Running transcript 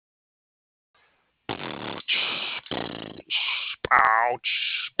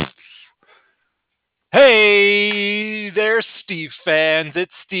Ouch. Hey there, Steve fans.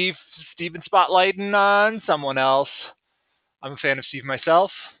 It's Steven spotlighting on someone else. I'm a fan of Steve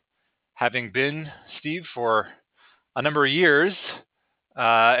myself, having been Steve for a number of years.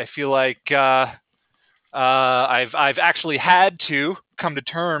 I feel like I've actually had to come to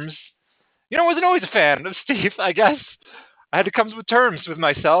terms. I wasn't always a fan of Steve. I guess I had to come to terms with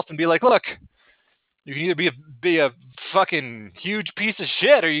myself and be like, look, you can either be a fucking huge piece of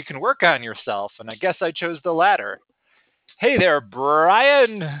shit or you can work on yourself. And I guess I chose the latter. Hey there,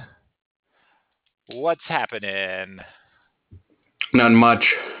 Brian. What's happening? Not much.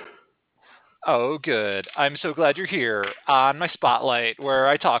 Oh, good. I'm so glad you're here on my spotlight where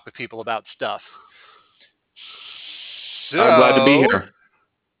I talk with people about stuff. Glad to be So, here.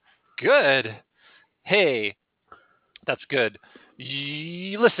 good. Hey, that's good.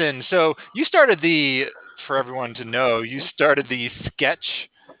 Listen, so you started for everyone to know, you started the sketch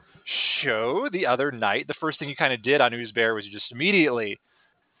show the other night. The first thing you kind of did on News Bear was you just immediately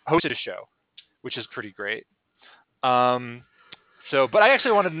hosted a show, which is pretty great. Um, but I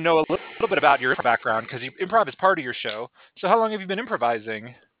actually wanted to know a little bit about your background because improv is part of your show. So how long have you been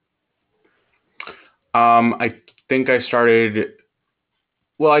improvising? I think I started.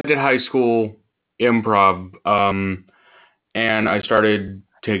 Well, I did high school improv, and I started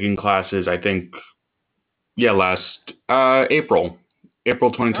taking classes. I think, yeah, last April Oh, neat.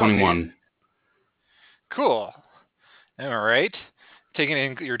 2021. Cool. All right.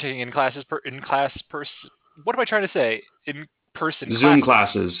 You're taking in classes what am I trying to say? In person Zoom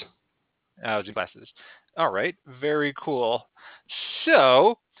classes. classes. Zoom classes. All right. Very cool.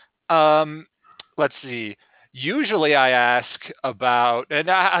 So, um, let's see. Usually I ask about, and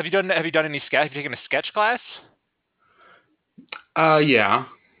have you done any sketch? Have you taken a sketch class? Yeah,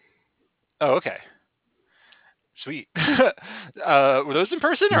 Oh, okay. Sweet. Were those in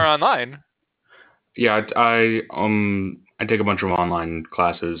person or online? yeah. I take a bunch of online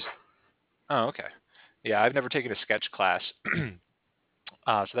classes. Oh, okay. Yeah, I've never taken a sketch class,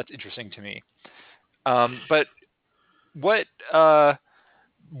 so that's interesting to me. But what uh,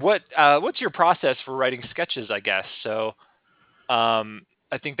 what's your process for writing sketches? I guess so.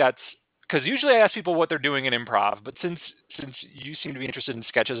 I think that's because usually I ask people what they're doing in improv, but since you seem to be interested in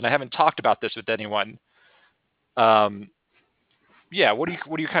sketches, and I haven't talked about this with anyone, um, yeah, what are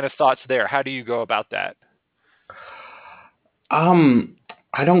your kind of thoughts there? How do you go about that? Um,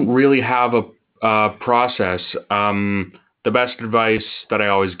 I don't really have a process. The best advice that I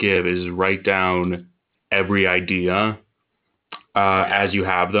always give is write down every idea Yeah. as you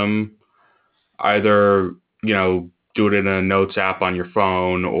have them. Either do it in a notes app on your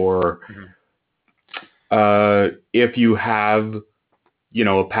phone, or Mhm. if you have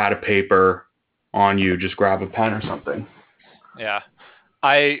a pad of paper on you, just grab a pen or something. Yeah.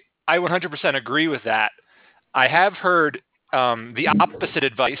 I 100% agree with that. I have heard the opposite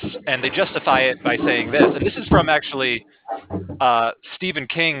advice, and they justify it by saying this. And this is from actually Stephen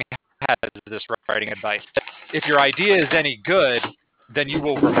King has this writing advice. If your idea is any good, then you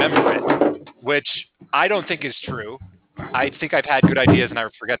will remember it, which I don't think is true. I think I've had good ideas and I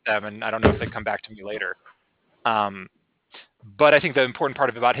forget them, and I don't know if they come back to me later. Um, but I think the important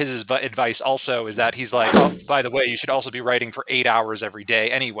part about his advice also is that he's like, oh, by the way, you should also be writing for 8 hours every day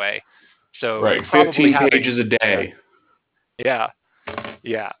anyway. So you're Right, probably 15 having, pages a day. yeah,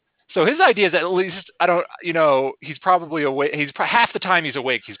 yeah. So his idea is at least I don't, he's probably awake. Half the time he's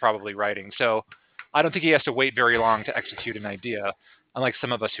awake. He's probably writing. So I don't think he has to wait very long to execute an idea, unlike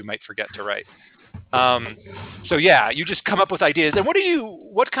some of us who might forget to write. Um, so yeah, you just come up with ideas. And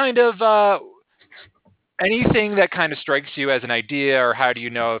what kind of anything that kind of strikes you as an idea, or how do you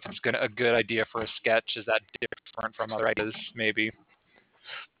know if it's a good idea for a sketch? Is that different from other ideas? Maybe.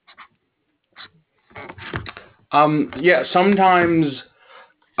 Yeah, sometimes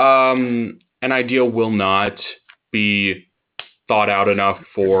an idea will not be thought out enough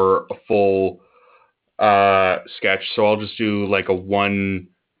for a full sketch, so I'll just do like a 1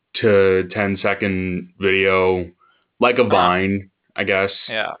 to 10 second video, like a Huh. Vine, I guess.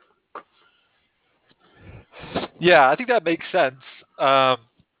 Yeah. Yeah, I think that makes sense.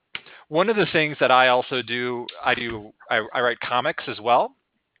 One of the things that I also do, I write comics as well,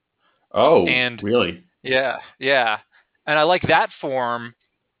 Oh, and really? yeah, yeah, and I like that form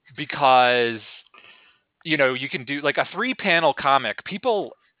because you can do like a three-panel comic.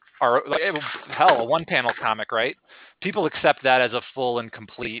 People are like, hell, a one-panel comic, right? People accept that as a full and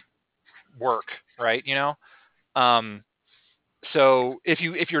complete work, right? Um, so if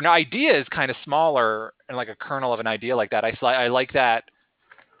your idea is kind of smaller and like a kernel of an idea like that, I like that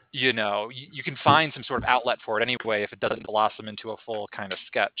you can find some sort of outlet for it anyway if it doesn't blossom into a full kind of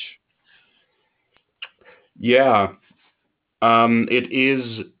sketch. Yeah. It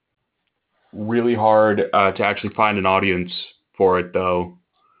is really hard to actually find an audience for it, though.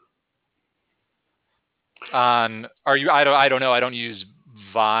 I don't know. I don't use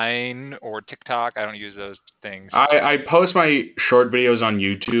Vine or TikTok. I don't use those things. I post my short videos on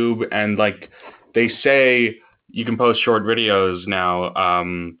YouTube, and like they say you can post short videos now,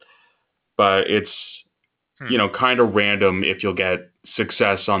 but it's kind of random if you'll get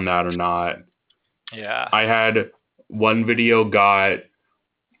success on that or not. Yeah. I had one video got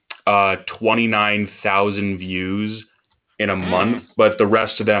 29,000 views in a month, but the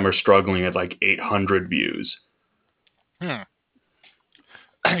rest of them are struggling at like 800 views.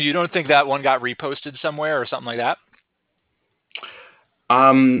 You don't think that one got reposted somewhere or something like that?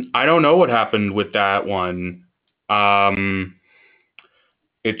 I don't know what happened with that one.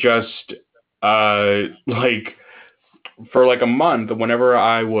 It just like for like a month, whenever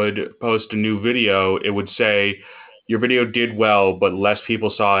I would post a new video, it would say your video did well, but less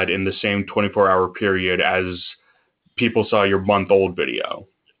people saw it in the same 24-hour period as people saw your month-old video.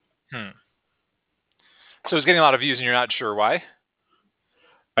 So it's getting a lot of views and you're not sure why?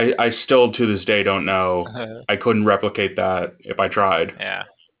 I still to this day don't know. I couldn't replicate that if I tried. Yeah.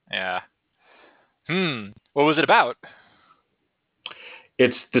 Yeah. What was it about?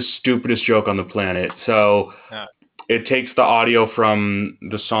 It's the stupidest joke on the planet. So Yeah. it takes the audio from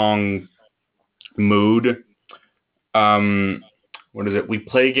the song Mood. What is it? We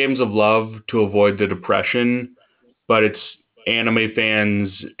play games of love to avoid the depression, but it's anime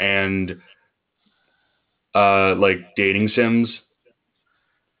fans and like dating sims.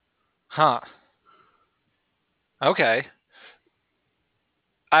 Huh. Okay.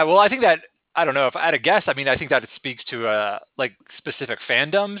 Well, I think that I don't know if I had a guess. I mean, I think that it speaks to like specific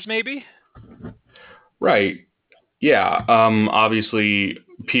fandoms, maybe. Right. Yeah. Obviously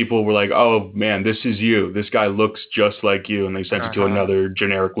people were like, "Oh man, this is you. This guy looks just like you," and they sent it to another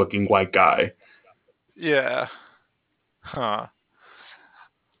generic looking white guy. Yeah. Huh.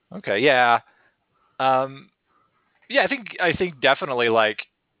 Okay. Yeah. Um. Yeah. I think definitely like.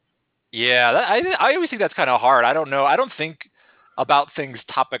 Yeah. I always think that's kind of hard. I don't know. I don't think about things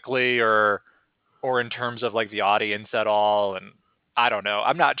topically or in terms of like the audience at all, and I don't know.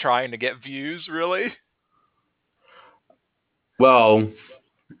 I'm not trying to get views really. Well,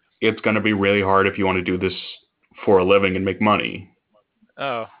 it's going to be really hard if you want to do this for a living and make money.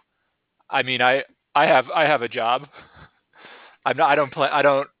 Oh. I mean, I have a job. I'm not. I don't plan. I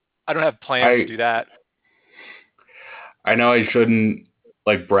don't have plans to I do that. I know I shouldn't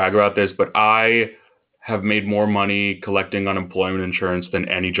like brag about this, but I have made more money collecting unemployment insurance than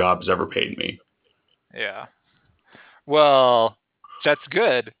any job has ever paid me. Yeah. Well, that's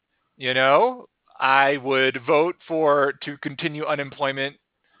good. You know, I would vote for to continue unemployment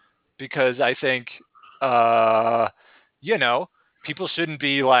because I think, uh, you know, people shouldn't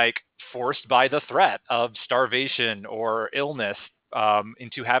be like forced by the threat of starvation or illness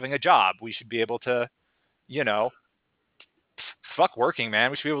into having a job. We should be able to, you know, fuck working,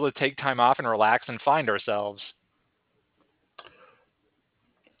 man. We should be able to take time off and relax and find ourselves.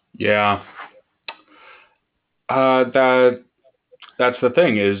 Yeah. That's the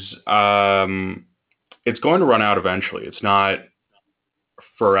thing is it's going to run out eventually. It's not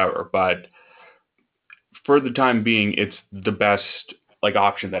forever, but for the time being, it's the best like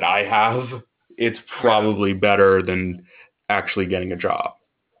option that I have. It's Yeah. probably better than actually getting a job.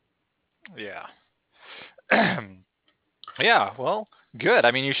 Yeah. Yeah, well, good.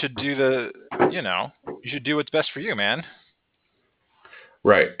 I mean, you know, you should do what's best for you, man.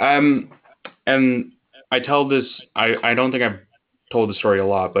 Right. And I tell this I don't think I've told the story a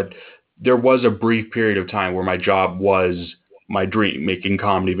lot, but there was a brief period of time where my job was my dream, making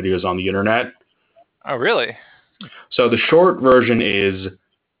comedy videos on the internet. Oh, really? So the short version is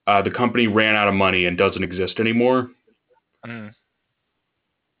the company ran out of money and doesn't exist anymore. Mm,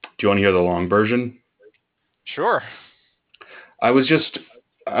 Do you want to hear the long version? sure. I was just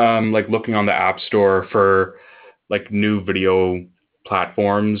like looking on the App Store for like new video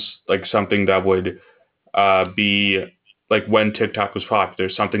platforms, like something that would be like when TikTok was popular,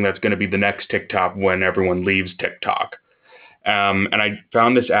 something that's going to be the next TikTok when everyone leaves TikTok. And I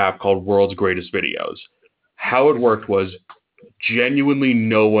found this app called World's Greatest Videos. How it worked Mhm. was genuinely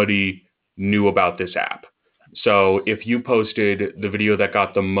nobody knew about this app. So if you posted the video that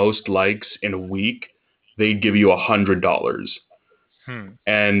got the most likes in a week, they'd give you $100. Hmm.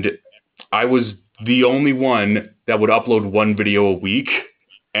 And I was the only one that would upload one video a week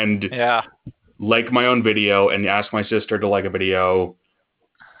and Yeah. like my own video and ask my sister to like a video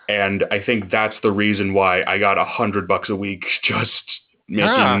and I think that's the reason why I got $100 a week just Huh.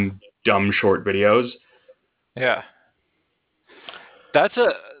 making dumb short videos. Yeah. That's a,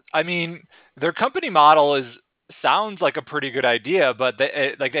 I mean, their company model is sounds like a pretty good idea, but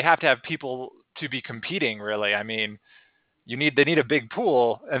like they have to have people to be competing, really. I mean, they need a big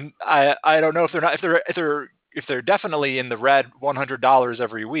pool, and I don't know if they're not if they're definitely in the red $100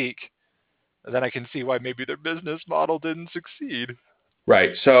 every week, then I can see why maybe their business model didn't succeed.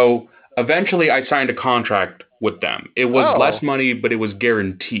 Right. So eventually I signed a contract with them. It was less Oh, money, but it was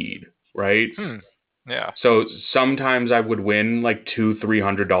guaranteed, right? hmm, yeah, So sometimes I would win like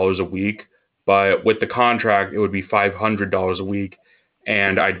 $200-300 a week, but with the contract it would be $500 a week,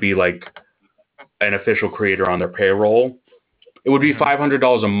 and I'd be like an official creator on their payroll. It would be hmm,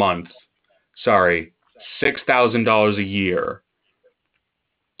 $500 a month. Sorry, $6,000 a year,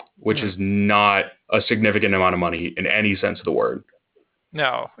 which hmm. is not a significant amount of money in any sense of the word.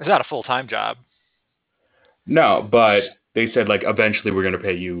 No, it's not a full-time job. No, but they said like eventually we're going to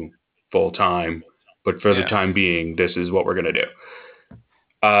pay you full time, but for the Yeah. time being, this is what we're going to do.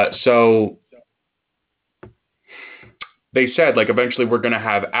 So they said like eventually we're going to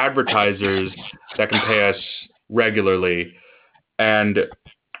have advertisers that can pay us regularly. And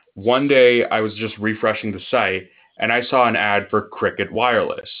one day I was just refreshing the site and I saw an ad for Cricket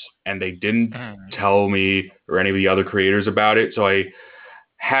Wireless, and they didn't Mhm. tell me or any of the other creators about it. So I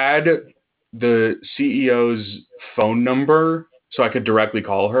had the CEO's phone number so I could directly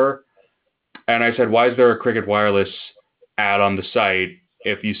call her. And I said, why is there a Cricket Wireless ad on the site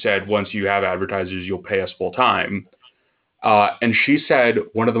if you said once you have advertisers, you'll pay us full time? And she said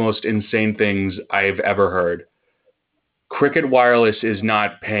one of the most insane things I've ever heard. Cricket Wireless is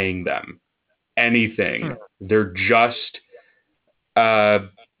not paying them Hmm. anything. They're just uh,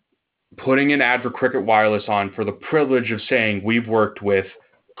 putting an ad for Cricket Wireless on for the privilege of saying we've worked with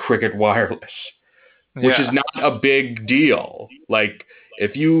Cricket Wireless, which is Yeah. not a big deal. Like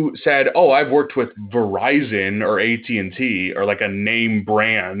if you said, "Oh, I've worked with Verizon or AT&T or like a name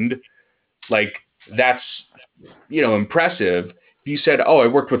brand," like that's impressive. If you said, "Oh, I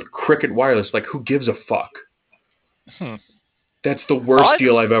worked with Cricket Wireless," like who gives a fuck? Hmm. That's the Oh, worst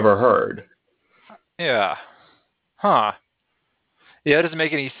deal I've ever heard. yeah. Huh. Yeah, it doesn't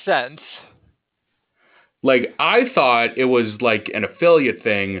make any sense. Like I thought it was like an affiliate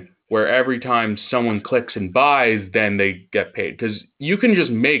thing where every time someone clicks and buys, then they get paid. Because you can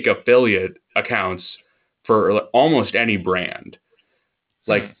just make affiliate accounts for almost any brand.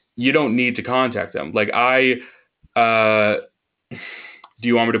 Hmm. Like you don't need to contact them. Like uh do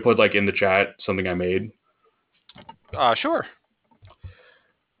you want me to put like in the chat something I made? Sure.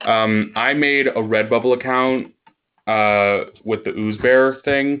 I made a Redbubble account with the Ooze Bear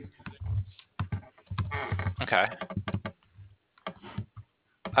thing. Okay.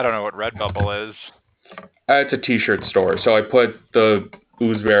 I don't know what Redbubble is. It's a t-shirt store. So I put the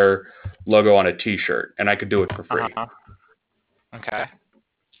Ooze Bear logo on a t-shirt and I could do it for free. Uh-huh. Okay.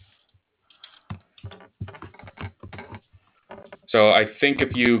 So I think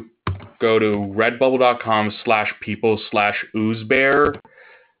if you go to redbubble.com/people/oozebear,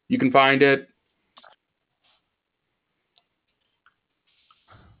 you can find it.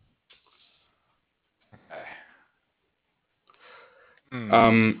 Okay.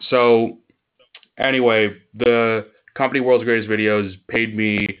 Hmm. So anyway, the company World's Greatest Videos paid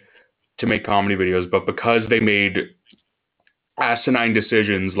me to make comedy videos, but because they made asinine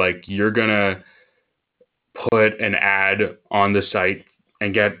decisions like you're gonna put an ad on the site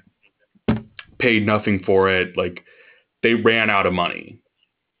and get paid nothing for it, like they ran out of money.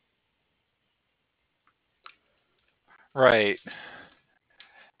 Right.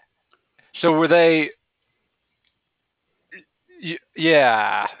 So were they?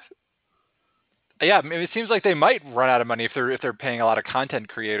 Yeah. Yeah. I mean, it seems like they might run out of money if they're paying a lot of content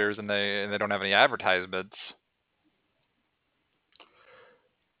creators and they don't have any advertisements.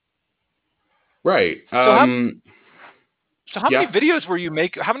 Right. So how many Yeah. videos were you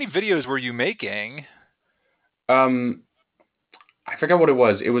make? How many videos were you making? Um, I forgot what it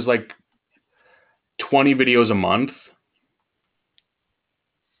was. It was like 20 videos a month.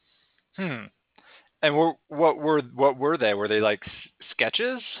 Hmm. And what were they? Were they like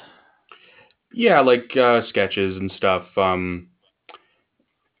sketches? Yeah, like sketches and stuff.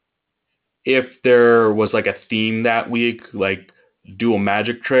 If there was like a theme that week, like do a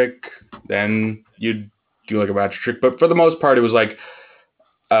magic trick, then you'd do like a magic trick. But for the most part, it was like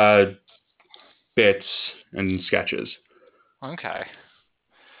uh, bits and sketches. Okay.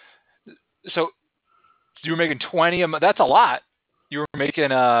 So you were making 20 a month. That's a lot. You were making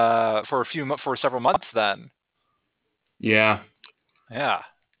for several months then. Yeah. Yeah.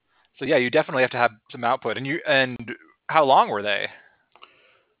 So yeah, you definitely have to have some output. And how long were they?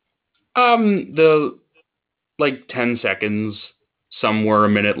 The like 10 seconds. Some were a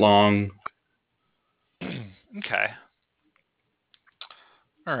minute long. Okay.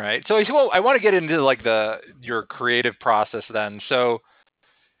 All right. So I want to get into like your creative process then. So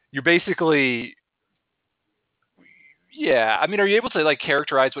you're basically, yeah. I mean, are you able to like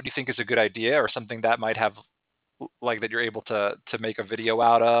characterize what you think is a good idea or something that might have like that you're able to make a video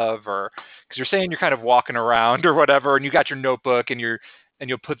out of, or because you're saying you're kind of walking around or whatever, and you got your notebook and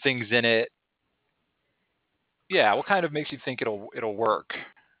you'll put things in it. Yeah. What kind of makes you think it'll work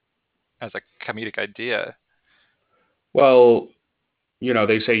as a comedic idea? Well,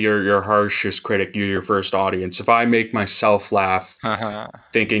 they say you're your harshest critic, you're your first audience. If I make myself laugh Uh-huh.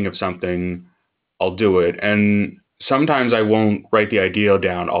 thinking of something, I'll do it. And sometimes I won't write the idea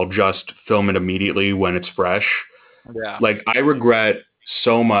down. I'll just film it immediately when it's fresh. Yeah. Like, I regret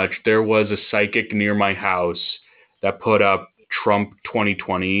so much. There was a psychic near my house that put up Trump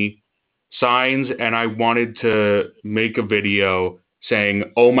 2020 signs, and I wanted to make a video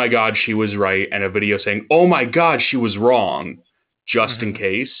saying, "Oh my God, she was right," and a video saying, "Oh my God, she was wrong," just in Hmm.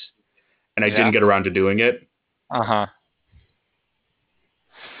 case. And I didn't Yeah. get around to doing it. Uh-huh.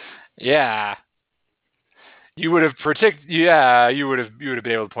 Yeah. You would have predict. Yeah, you would have been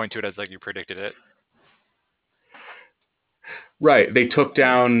able to point to it as like you predicted it. Right. They took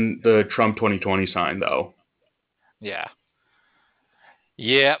down the Trump 2020 sign, though. Yeah.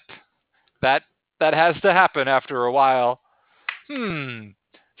 Yep. That that has to happen after a while. Hmm.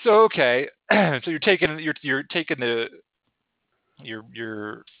 So okay. So you're taking you're taking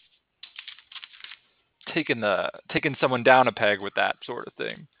someone down a peg with that sort of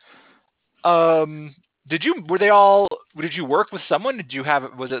thing. Um did you work with someone? Did you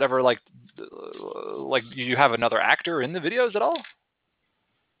have was it ever like did you have another actor in the videos at all?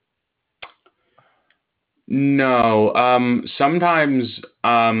 No. Sometimes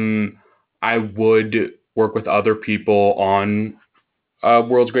I would work with other people on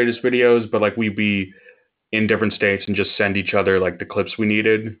World's Greatest Videos, but like we'd be in different states and just send each other like the clips we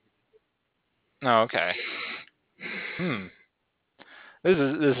needed. Oh, okay. Hmm.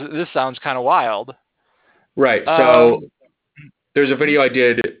 This sounds kind of wild. Right. So Um there's a video I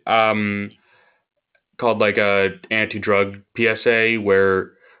did called like a anti-drug PSA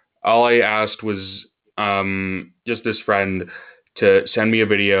where all I asked was just this friend to send me a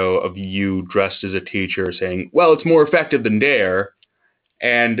video of you dressed as a teacher saying, "Well, it's more effective than Dare,"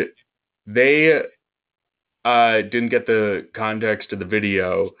 and they didn't get the context of the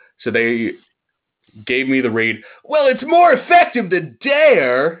video, so they gave me the read. Well, it's more effective than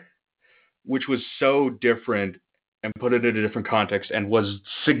Dare, which was so different and put it in a different context and was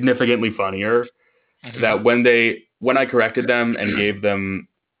significantly funnier. mhm. That when I corrected them and gave them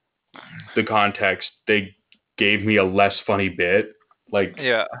the context, they gave me a less funny bit. Like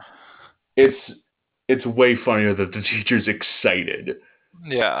Yeah. it's it's way funnier that the teacher's excited.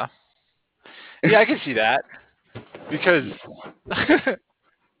 Yeah. Yeah, I can see that because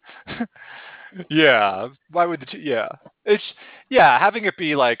yeah, why would yeah. It's yeah, having it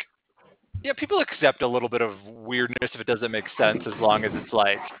be like yeah, people accept a little bit of weirdness if it doesn't make sense as long as it's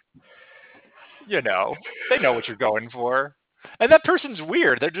like, they know what you're going for. And that person's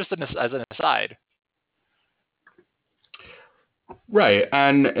weird. They're just as an aside. Right,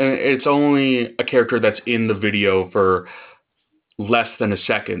 and it's only a character that's in the video for less than a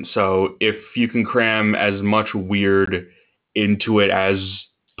second. So if you can cram as much weird into it as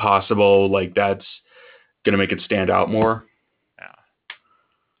possible, like that's gonna make it stand out more. Yeah.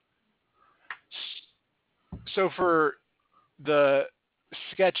 So for the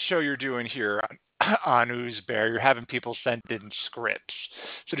sketch show you're doing here on Ooze Bear, you're having people send in scripts.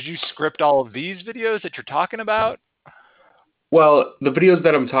 So did you script all of these videos that you're talking about? Well, the videos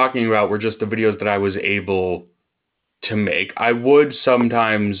that I'm talking about were just the videos that I was able to make. I would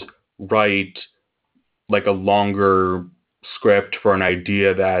sometimes write like a longer script for an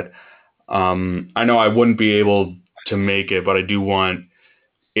idea that I know I wouldn't be able to make it, but I do want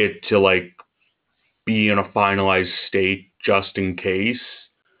it to like be in a finalized state just in case.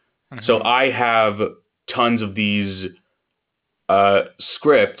 So Hmm. I have tons of these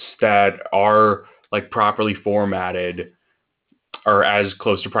scripts that are like properly formatted or as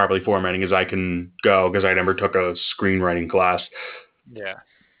close to properly formatting as I can go because I never took a screenwriting class. Yeah.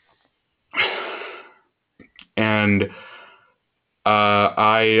 And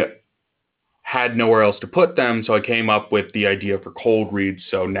I had nowhere else to put them, so I came up with the idea for cold reads.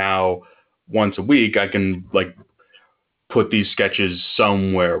 So now once a week I can like put these sketches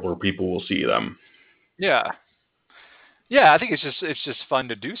somewhere where people will see them. Yeah. Yeah, I think it's just fun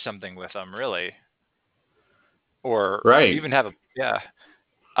to do something with them, really, or Right. even have a yeah.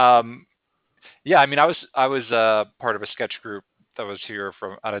 Um, yeah, I mean, I was part of a sketch group that was here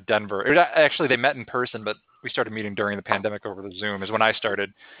from out of Denver. Actually, they met in person, but we started meeting during the pandemic over the Zoom. Is when I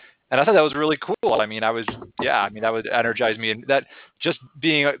started, and I thought that was really cool. I mean, yeah, I mean, that would energize me, and that just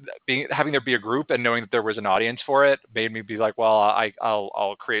being having there be a group and knowing that there was an audience for it made me be like, well,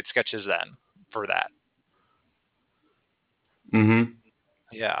 I'll create sketches then for that. Mm-hmm.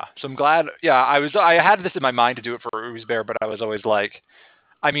 Yeah, so I'm glad. Yeah, I had this in my mind to do it for Ooze Bear, but I was always like,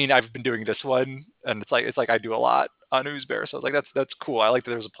 I mean, I've been doing this one, and it's like I do a lot on Ooze Bear, so I was like, that's cool. I like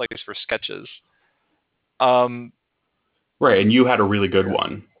that there's a place for sketches. Um, Right. And you had a really good yeah,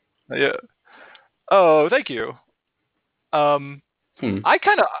 one. yeah. Oh, thank you. Um, Hmm. I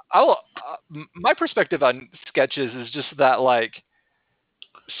kind of, my perspective on sketches is just that,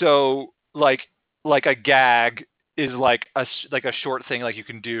 so like a gag is like like a short thing like you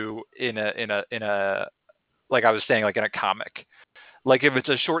can do in a like I was saying, like in a comic. Like if it's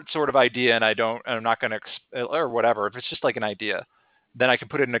a short sort of idea and I'm not going to, or whatever, if it's just like an idea, then I can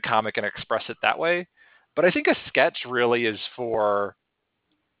put it in a comic and express it that way. But I think a sketch really is for,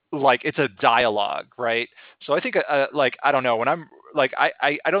 like, it's a dialogue, right? So I think like, I don't know, when I'm like, I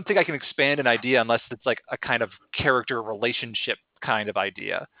don't think I can expand an idea unless it's like a kind of character relationship kind of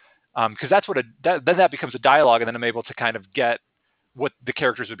idea. Because that's what then that becomes a dialogue, and then I'm able to kind of get what the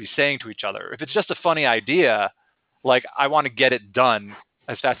characters would be saying to each other. If it's just a funny idea, like, I want to get it done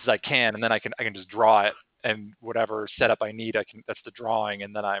as fast as I can, and then I can just draw it, and whatever setup I need, that's the drawing,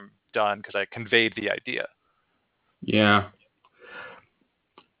 and then I'm done because I conveyed the idea. Yeah.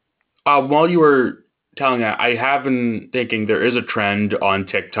 While you were telling that, I have been thinking there is a trend on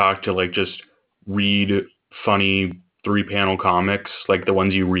TikTok to like just read funny three-panel comics, like the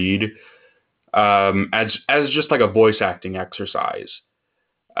ones you read, as just like a voice acting exercise.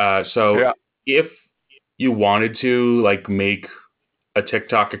 So Yeah. if you wanted to like make a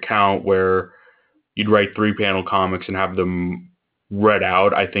TikTok account where you'd write three-panel comics and have them read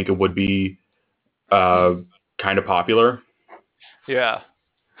out, I think it would be Hmm. uh, kind of popular. Yeah.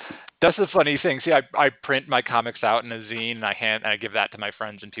 That's the funny thing. See, I print my comics out in a zine, and I give that to my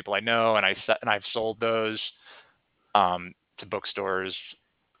friends and people I know, and I've sold those to bookstores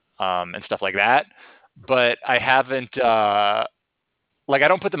and stuff like that. But I haven't like, I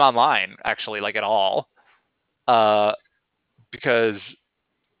don't put them online actually, like, at all. Uh, because,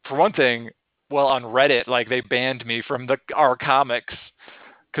 for one thing, well, on Reddit, like, they banned me from our comics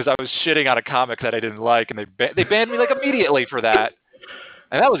because I was shitting on a comic that I didn't like, and they banned me like immediately for that.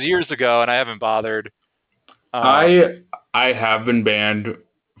 And that was years ago, and I haven't bothered. Um, I have been banned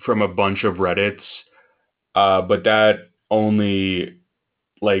from a bunch of Reddits, but that only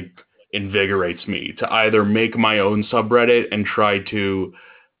like invigorates me to either make my own subreddit and try to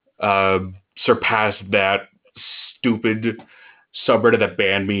uh, surpass that stupid subreddit that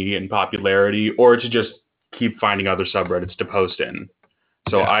banned me in popularity, or to just keep finding other subreddits to post in.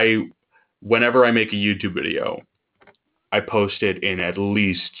 So yeah, whenever I make a YouTube video, I post it in at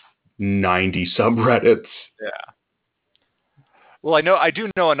least 90 subreddits. yeah. Well, I do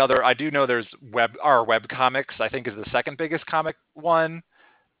know there's our web comics, I think, is the second biggest comic one.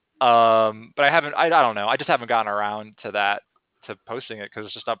 But I don't know. I just haven't gotten around to that, to posting it, because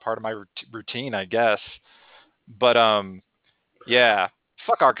it's just not part of my routine, I guess. But yeah,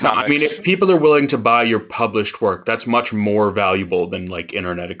 fuck our No, I mean, comics. if people are willing to buy your published work, that's much more valuable than like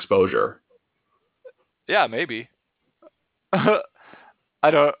internet exposure. Yeah, maybe. I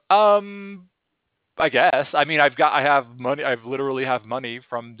don't. I guess. I mean, I have money. I've literally have money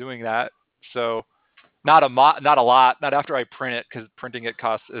from doing that. So not a lot. Not after I print it, because printing it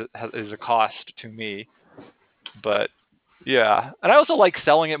is a cost to me. But yeah, and I also like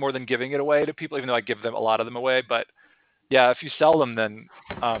selling it more than giving it away to people, even though I give them a lot of them away. But yeah, if you sell them, then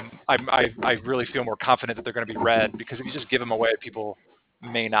I really feel more confident that they're going to be read, because if you just give them away, people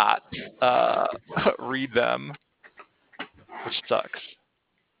may not uh, read them, which sucks.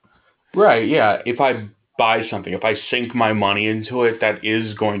 Right, yeah. If I buy something, if I sink my money into it, that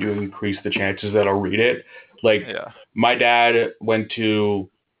is going to increase the chances that I'll read it. Like, Yeah. my dad went to,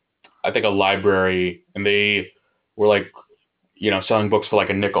 I think, a library and they were like, selling books for like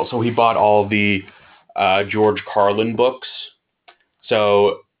a nickel. So he bought all the George Carlin books.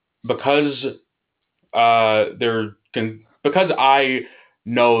 So because because I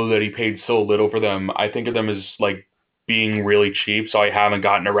know that he paid so little for them, I think of them as like being really cheap. So I haven't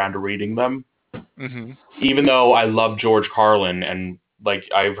gotten around to reading them, Hmm. even though I love George Carlin and like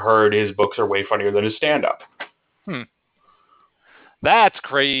I've heard his books are way funnier than his stand up. Hmm. That's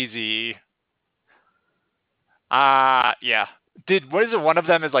crazy. Yeah. What is it? One of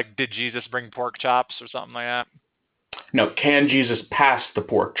them is like, did Jesus bring pork chops or something like that? No, can Jesus pass the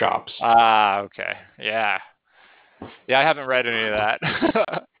pork chops? Okay. Yeah. Yeah, I haven't read any of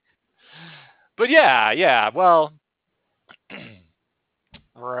that. But yeah. Well,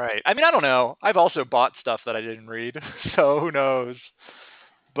 right. I mean, I don't know. I've also bought stuff that I didn't read, so who knows?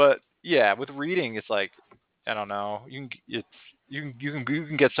 But yeah, with reading, it's like I don't know. You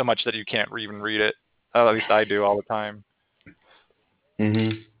can get so much that you can't even read it. At least I do all the time. Hmm.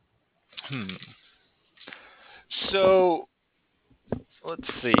 Hmm. So let's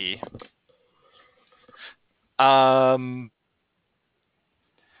see. Um,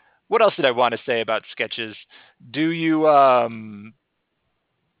 what else did I want to say about sketches? Do you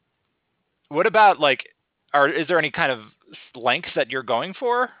What about like, is there any kind of length that you're going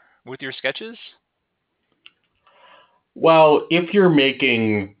for with your sketches? Well, if you're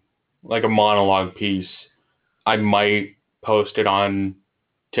making like a monologue piece, I might post it on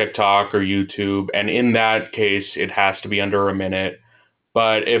TikTok or YouTube, and in that case, it has to be under a minute.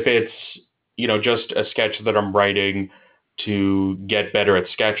 But if it's, just a sketch that I'm writing to get better at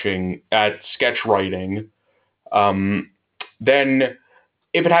sketch writing, um, then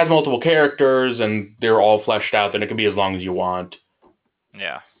if it has multiple characters and they're all fleshed out, then it can be as long as you want,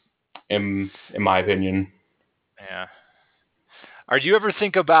 Yeah, in my opinion. yeah. Or do you ever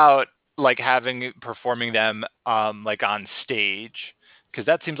think about like performing them like on stage? Because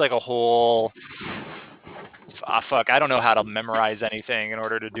that seems like a whole fuck. I don't know how to memorize anything in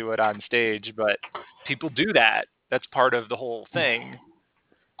order to do it on stage, but people do that. That's part of the whole thing.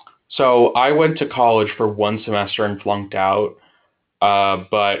 So I went to college for one semester and flunked out.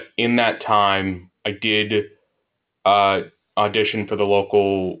 But in that time, I did uh, audition for the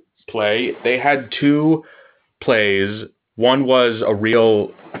local play. They had two plays. One was a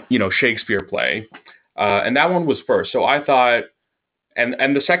real, Shakespeare play, and that one was first. So I thought, and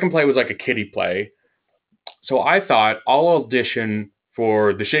the second play was like a kiddie play. So I thought I'll audition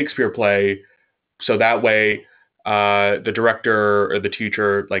for the Shakespeare play, so that way the director or the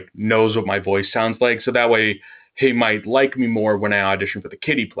teacher like knows what my voice sounds like. So that way he might like me more when I audition for the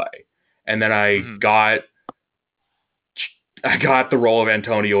kiddie play. And then Hmm. I got the role of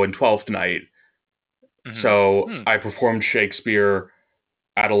Antonio in Twelfth Night. Hmm. So Hmm. I performed Shakespeare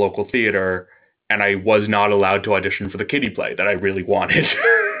at a local theater, and I was not allowed to audition for the kiddie play that I really wanted.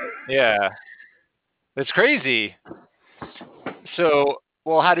 Yeah, that's crazy. So,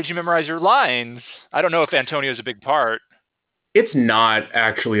 well, how did you memorize your lines? I don't know if Antonio's a big part. It's not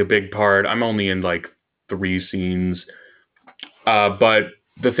actually a big part. I'm only in like three scenes. But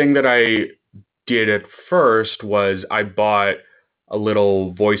the thing that I did at first was I bought a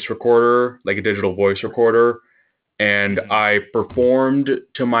little voice recorder, like a digital voice recorder, and Hmm. I performed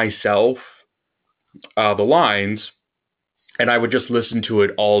to myself the lines, and I would just listen to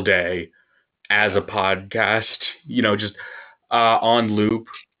it all day as a Yeah. podcast, just on loop.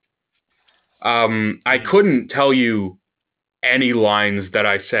 I Hmm. couldn't tell you any lines that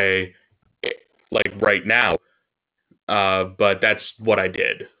I say like right now, but that's what I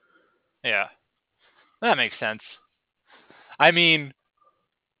did. Yeah, that makes sense. I mean,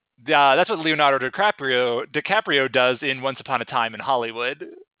 that's what Leonardo DiCaprio does in Once Upon a Time in Hollywood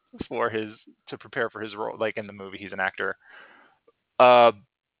to prepare for his role. Like in the movie, he's an actor. Uh,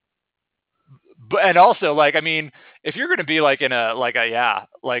 but and also like I mean, if you're going to be like in a like a yeah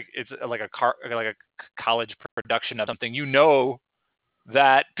like it's like a college production of something,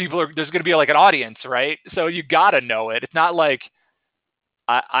 that there's going to be like an audience, right? So you got to know it. It's not like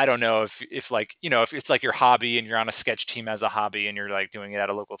I don't know if like if it's like your hobby and you're on a sketch team as a hobby and you're like doing it at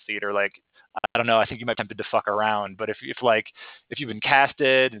a local theater, like I don't know, I think you might be tempted to fuck around. But if you've been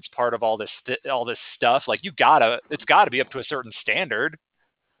casted and it's part of all this stuff, like it's gotta be up to a certain standard.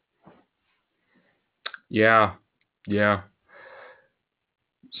 Yeah, yeah.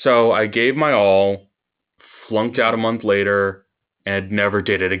 So I gave my all, flunked out a Hmm. month later, and never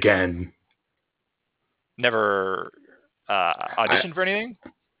did it again. Never I auditioned for anything.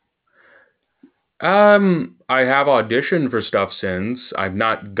 I have auditioned for stuff since. I've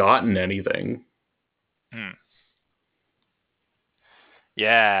not gotten anything. Hmm.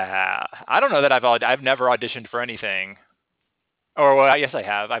 Yeah, I don't know that I've never auditioned for anything. Or well, yes, I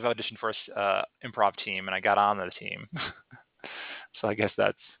have. I've auditioned for a improv team and I got on the team. So I guess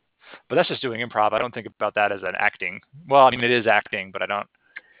but that's just doing improv. I don't think about that as an acting. Well, I mean, it is acting, but I don't,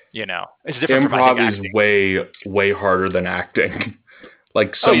 it's different from, I think, Improv is acting. way harder than acting.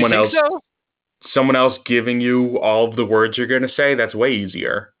 Like Oh, you think so? someone else giving you all of the words you're going to say, that's way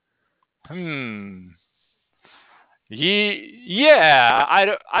easier. Hmm. Yeah,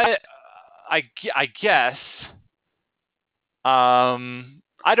 I guess.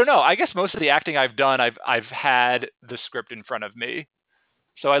 I don't know. I guess most of the acting I've done, I've had the script in front of me.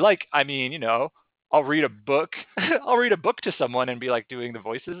 So I mean, I'll read a book. I'll read a book to someone and be like doing the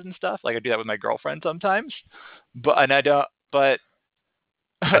voices and stuff. Like I do that with my girlfriend sometimes. And I don't, but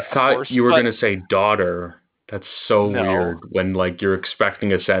I of thought course, you were but gonna say daughter. That's so no. weird when like you're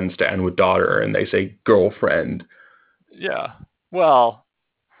expecting a sentence to end with daughter and they say girlfriend. Yeah. Well,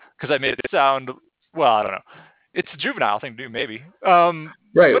 because I made it sound, well, I don't know. It's a juvenile thing to do, maybe.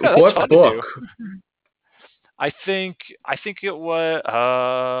 Right. But no, that's What fun to do. book? I think it was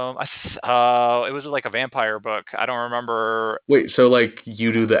it was like a vampire book. I don't remember. Wait, so like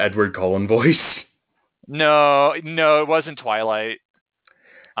you do the Edward Cullen voice? No, no, it wasn't Twilight.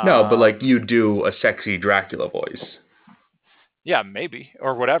 No, but like Um, you do a sexy Dracula voice. yeah, maybe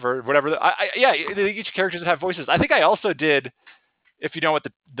or whatever. Yeah, each characters have voices. I think I also did. If you know what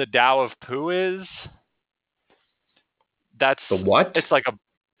the Tao of Pooh is, The that's what? it's like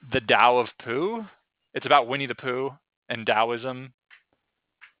the Tao of Pooh. It's about Winnie the Pooh and Taoism.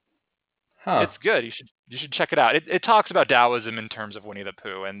 Huh. It's good. You should check it out. It talks about Taoism in terms of Winnie the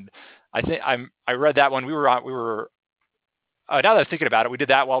Pooh, and I read that one. Now that I'm thinking about it, we did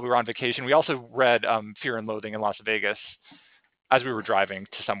that while we were on vacation. We also read Fear and Loathing in Las Vegas as we were driving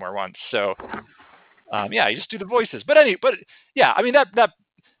to somewhere once. So yeah, you just do the voices. But yeah, I mean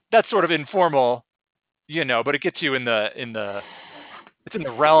that's sort of informal, but it gets you in the it's in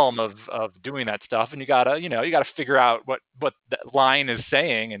the realm of doing that stuff, and you gotta figure out what that line is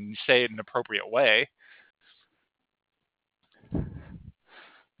saying and say it in an appropriate way.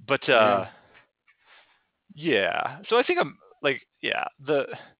 But Yeah. yeah, so I think I'm like, yeah,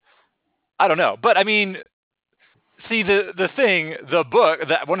 I don't know, but I mean, see the book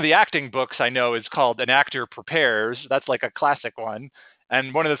that one of the acting books I know is called An Actor Prepares. That's like a classic one.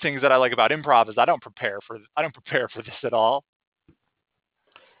 And one of the things that I like about improv is I don't prepare for this at all.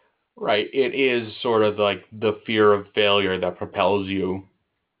 Right. It is sort of like the fear of failure that propels you.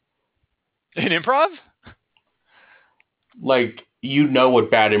 In improv? Like you know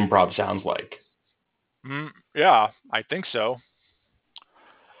what bad improv sounds like. Yeah, I think so.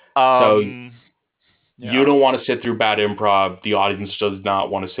 So Um, you yeah, don't want to sit through bad improv. The audience does not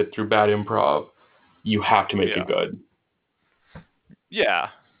want to sit through bad improv. You have to make it yeah, good. yeah.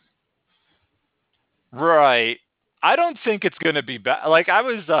 Right. I don't think it's gonna be bad. Like I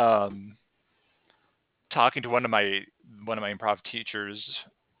was talking to one of my improv teachers,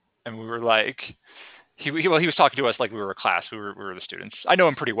 and we were like, he was talking to us like we were a class. We were the students. I know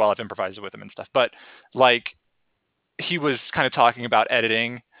him pretty well. I've improvised with him and stuff. But like he was kind of talking about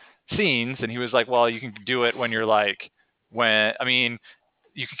editing scenes, and he was like, well, you can do it when you're like when I mean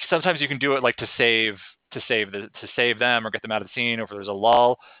sometimes you can do it like to save them or get them out of the scene, or if there's a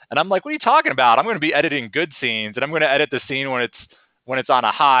lull. And I'm like, what are you talking about? I'm going to be editing good scenes, and I'm going to edit the scene when it's on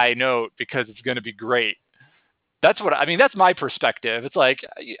a high note because it's going to be great. That's what I mean. That's my perspective. It's like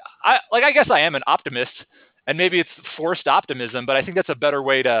I guess I am an optimist, and maybe it's forced optimism, but I think that's a better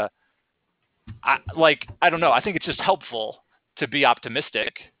way to. I don't know. I think it's just helpful to be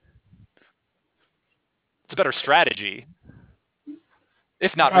optimistic. It's a better strategy,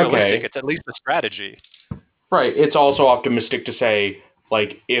 if not realistic. Okay. It's at least a strategy. Right. It's also optimistic to say,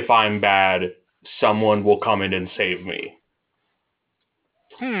 like, if I'm bad, someone will come in and save me.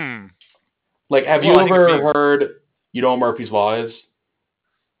 Hmm. Like, have Well, you I think ever maybe. heard You Know What Murphy's Law is?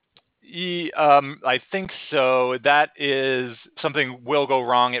 I think so. That is something will go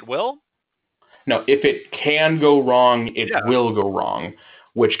wrong. It will. No, if it can go wrong, it Yeah. will go wrong,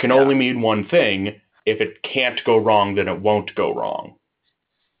 which can Yeah. only mean one thing. If it can't go wrong, then it won't go wrong.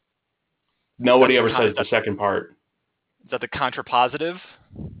 Nobody That's ever is says the that second part. is that the contrapositive?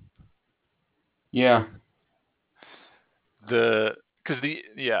 Yeah. The because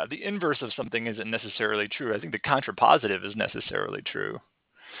the inverse of something isn't necessarily true. I think the contrapositive is necessarily true.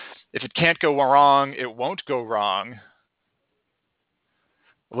 If it can't go wrong, it won't go wrong.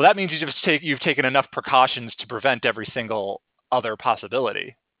 Well, that means you've taken enough precautions to prevent every single other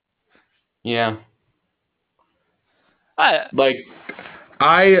possibility. Yeah. I, Like,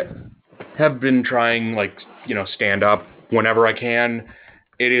 I have been trying, like, stand up whenever I can.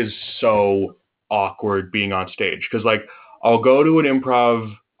 It is so awkward being on stage because, like, I'll go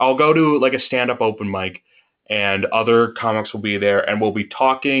to like a stand up open mic, and other comics will be there, and we'll be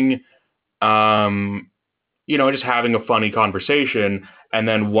talking, um, just having a funny conversation, and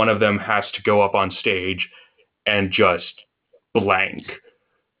then one of them has to go up on stage and just blank,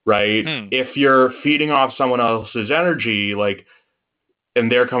 right? hmm, If you're feeding off someone else's energy, like,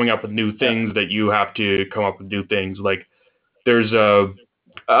 and they're coming up with new yeah, things that you have to come up with new things, like there's a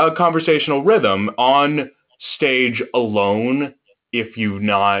conversational rhythm on stage alone if you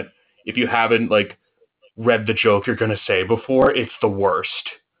haven't like read the joke you're gonna say before, it's the worst.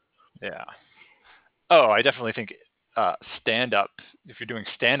 Yeah. Oh, I definitely think stand up. If you're doing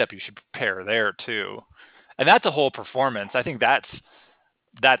stand up, you should prepare there too, and that's a whole performance. I think that's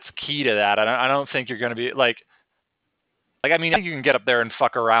key to that. I don't think you're going to be like I mean I think you can get up there and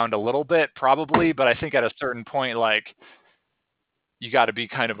fuck around a little bit probably, but I think at a certain point like you got to be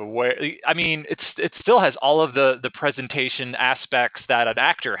kind of aware. I mean, it still has all of the presentation aspects that an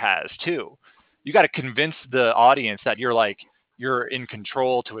actor has too. You got to convince the audience that you're in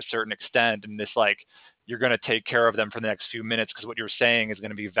control to a certain extent, and this like you're going to take care of them for the next few minutes because what you're saying is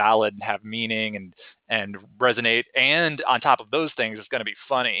going to be valid and have meaning and resonate, and on top of those things, it's going to be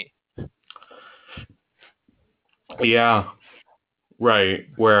funny. Yeah, right.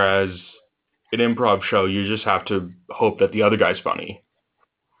 Whereas an improv show, you just have to hope that the other guy's funny.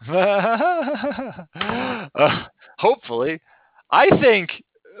 Hopefully, I think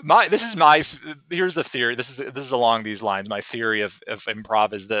my this is my here's the theory. This is along these lines. My theory of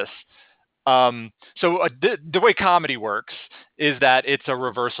improv is this. So the way comedy works is that it's a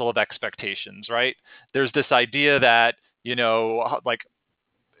reversal of expectations, right? There's this idea that like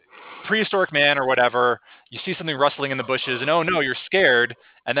prehistoric man or whatever, you see something rustling in the bushes and oh no, you're scared.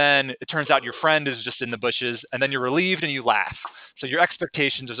 And then it turns out your friend is just in the bushes and then you're relieved and you laugh. So your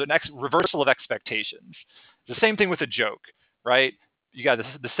expectations, there's an reversal of expectations. It's the same thing with a joke, right? You got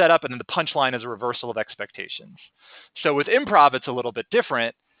the setup and then the punchline is a reversal of expectations. So with improv, it's a little bit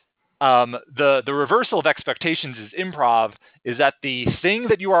different. The reversal of expectations is improv is that the thing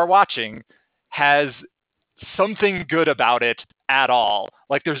that you are watching has something good about it at all.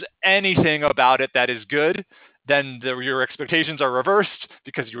 Like there's anything about it that is good, then your expectations are reversed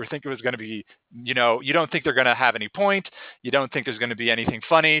because you were thinking it was going to be, you don't think they're going to have any point. You don't think there's going to be anything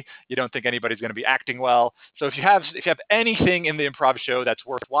funny. You don't think anybody's going to be acting well. So if you have anything in the improv show that's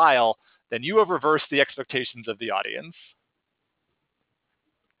worthwhile, then you have reversed the expectations of the audience.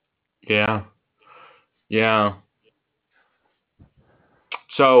 Yeah. Yeah.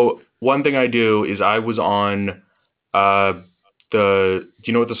 So one thing I do is I was on uh do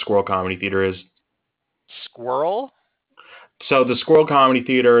you know what the Squirrel Comedy Theater is? Squirrel? So the Squirrel Comedy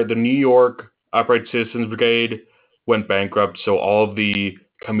Theater, the New York Upright Citizens Brigade went bankrupt, so all of the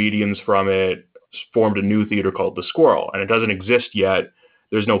comedians from it formed a new theater called the Squirrel, and it doesn't exist yet.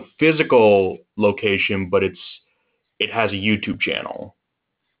 There's no physical location, but it has a YouTube channel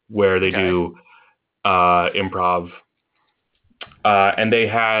where they Okay. do improv, and they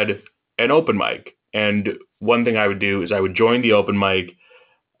had an open mic. And one thing I would do is I would join the open mic,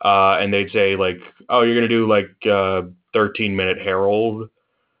 and they'd say like, "Oh, you're gonna do like 13-minute Harold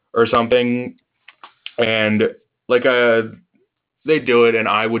or something," and like they do it, and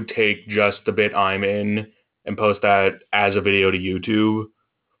I would take just the bit I'm in and post that as a video to YouTube,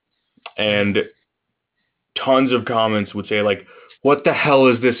 Hmm. and tons of comments would say like, "What the hell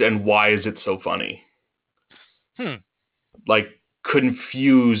is this, and why is it so funny?" Hmm. Like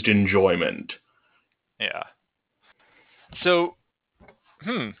confused enjoyment. Yeah. So,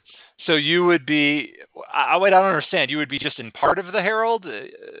 hmm. So you would be. Wait, I don't understand. You would be just in part of the Herald.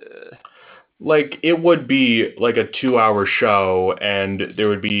 Like it would be like a 2 hour show, and there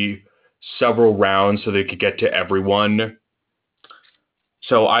would be several rounds so they could get to everyone.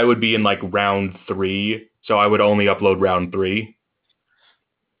 So I would be in like round three. So I would only upload round three.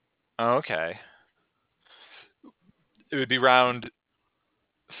 Okay. It would be round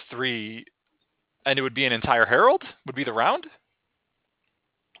three, and it would be an entire Herald. Would be the round,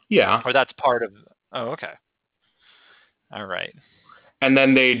 Yeah. or that's part of. Oh, okay. All right. And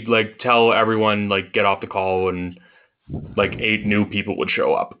then they'd like tell everyone like get off the call, and like 8 new people would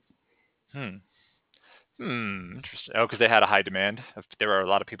show up. Hmm. Hmm. Interesting. Oh, because they had a high demand. There were a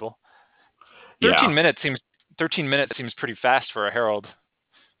lot of people. 13 Yeah. minutes seems 13 minutes seems pretty fast for a Herald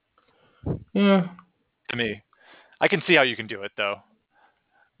Yeah. to me. I can see how you can do it though.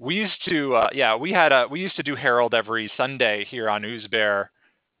 We used to, yeah, we used to do Herald every Sunday here on Oozbear.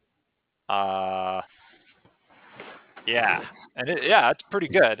 Uh, yeah, and yeah, it's pretty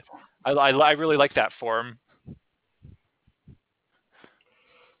good. I really like that form.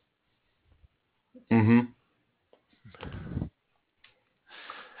 Mm-hmm.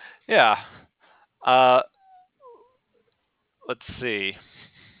 Yeah. Uh, let's see.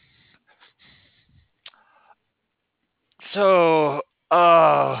 So,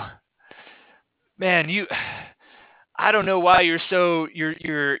 oh man, I don't know why you're so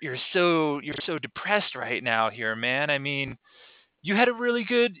depressed right now here, man. I mean, you had a really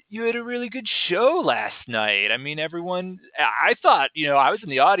good show last night. I mean, everyone. I thought I was in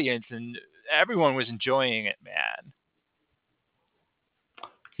the audience and everyone was enjoying it, man.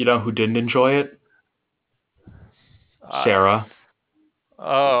 You know who didn't enjoy it? Uh, Sarah.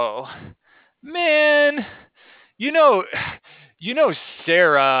 oh, man, you know,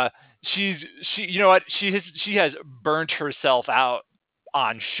 Sarah. You know what? She has burnt herself out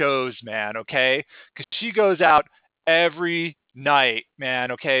on shows, man. Okay, because she goes out every night,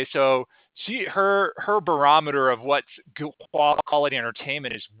 man. Okay, so her barometer of what's quality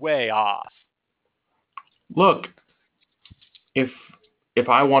entertainment is way off. Look, if if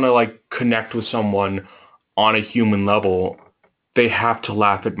I want to like connect with someone on a human level, they have to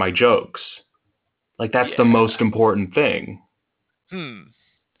laugh at my jokes. Like that's the Yeah. most important thing. Hmm.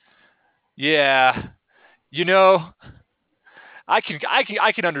 Yeah. You know, I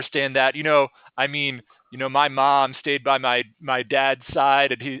can understand that. I mean, my mom stayed by my dad's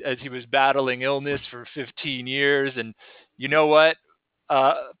side, and as he was battling illness for 15 years, and you know what?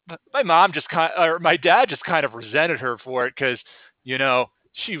 Uh, my dad just kind of resented her for it because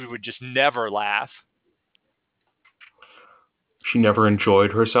she would just never laugh. She never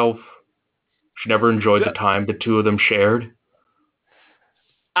enjoyed herself. She never enjoyed the time the two of them shared.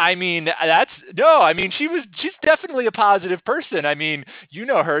 I mean, that's no. I mean, she's definitely a positive person. I mean, you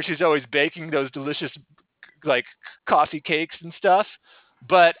know her. She's always baking those delicious like coffee cakes and stuff.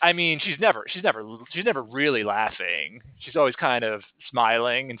 But I mean, she's never really laughing. She's always kind of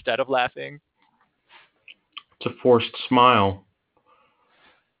smiling instead of laughing. It's a forced smile.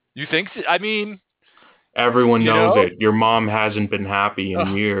 You think? I mean, Everyone you knows know. it. Your mom hasn't been happy in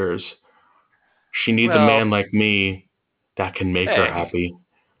Uh, years. She needs a well, man like me that can make her hey, happy.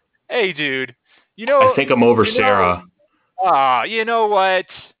 hey, dude. You I know, think I'm over you know. Sarah. You know what?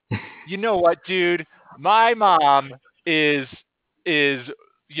 You know what, dude? My mom is is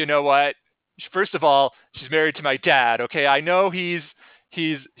you know what? First of all, she's married to my dad. Okay, I know he's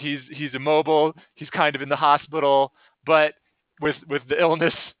immobile. He's kind of in the hospital, but with the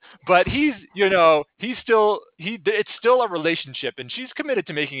illness. But he's still he. It's still a relationship, and she's committed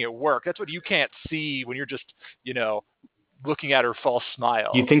to making it work. That's what you can't see when you're just you know looking at her false You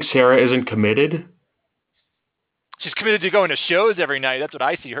smile. think Sarah isn't committed? She's committed to going to shows every night. That's what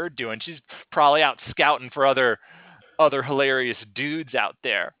I see her doing. She's probably out scouting for other hilarious dudes out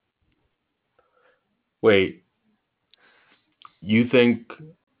there. Wait, you think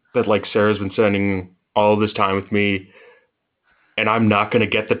that like Sarah's been spending all this time with me and I'm not going to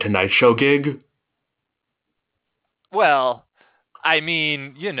get the Tonight Show gig? Well, I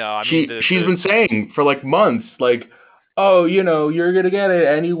mean, She's been saying for like months like, "Oh, you're going to get it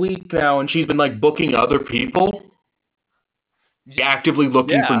any week now." And she's been like booking other people, actively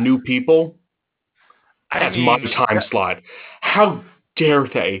looking for yeah. new people. I That's my mean, time slot. How dare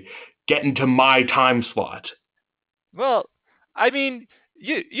they get into my time slot? well, I mean,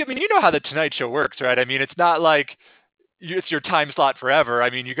 you know how the Tonight Show works, right? I mean, it's not like it's your time slot forever. I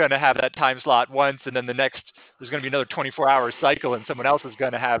mean, you're going to have that time slot once, and then there's going to be another 24-hour cycle, and someone else is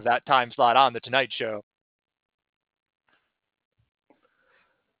going to have that time slot on the Tonight Show.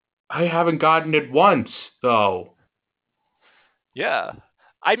 I haven't gotten it once, though. Yeah.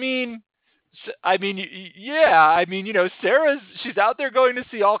 I mean, yeah. I mean, she's out there going to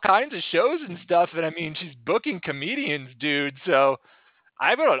see all kinds of shows and stuff, and I mean, she's booking comedians, dude. So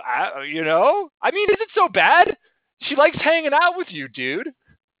I don't, I mean, is it so bad? She likes hanging out with you, dude.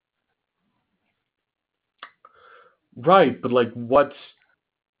 Right, but like, what's,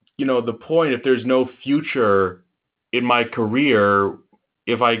 the point if there's no future in my career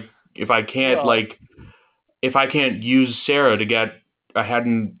if I can't Well, like if I can't use Sarah to get ahead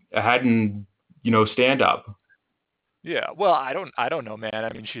in stand up. yeah. Well, I don't know, man.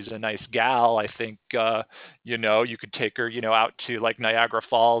 I mean, she's a nice gal. I think, you could take her, out to like Niagara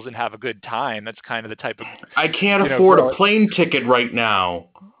Falls and have a good time. That's kind of the type of, I can't afford a girl. plane ticket right now.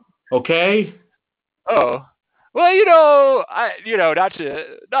 Okay? Oh, well,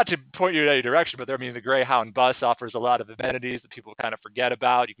 not to point you in any direction, but I mean, the Greyhound bus offers a lot of amenities that people kind of forget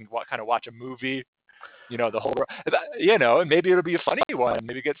about. You can kind of watch a movie, the whole, and maybe it'll be a funny one.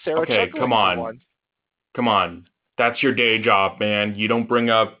 Maybe get Sarah Okay, come chuckling for on. once. Come on. That's your day job, man. You don't bring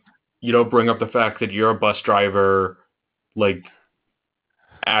up the fact that you're a bus driver like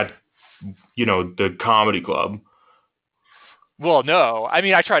at the comedy club. Well, no, I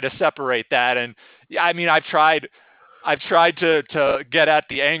mean, I try to separate that, and yeah, I mean, I've tried to get at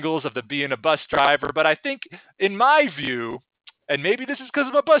the angles of the being a bus driver, but I think, in my view, and maybe this is because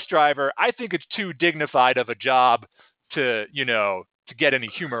I'm a bus driver, I think it's too dignified of a job to get any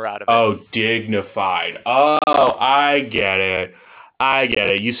humor out of it. Oh, dignified. Oh, I get it. I get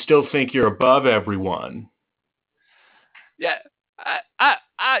it. You still think you're above everyone. Yeah, I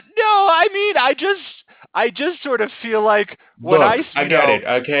No, I mean, I just sort of feel like when Look, I get it.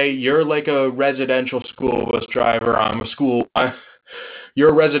 Okay, you're like a residential school bus driver. You're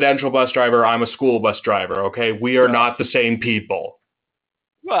a residential bus driver. I'm a school bus driver. Okay, we are yeah, not the same people.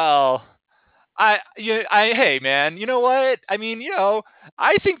 well, hey man, you know what? I mean,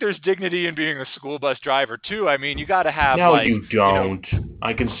 I think there's dignity in being a school bus driver too. I mean, you got to have No, like, you don't.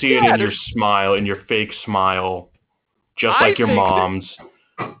 I can see it yeah, in your there's smile, in your fake smile, just I like your think that mom's.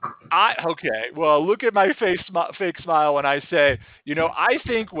 okay, well, look at my fake smile when I say, I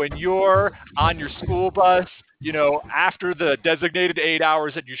think when you're on your school bus, after the designated 8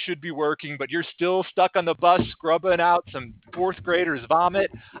 hours that you should be working, but you're still stuck on the bus scrubbing out some fourth graders'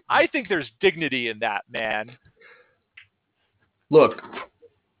 vomit, I think there's dignity in that, man. Look,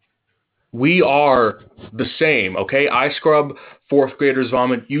 we are the same, okay? I scrub fourth graders'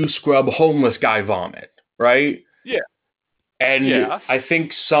 vomit, you scrub homeless guy vomit, right? Yeah, And yeah. I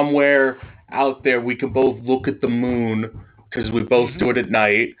think somewhere out there we can both look at the moon because we both do Hmm. it at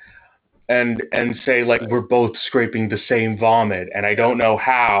night and say like we're both scraping the same vomit and I don't know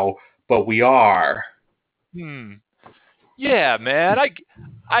how, but we are. Hmm. Yeah, man.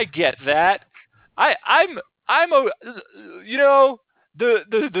 I get that. I'm a you know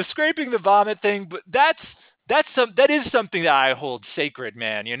the scraping the vomit thing, but that is something that I hold sacred,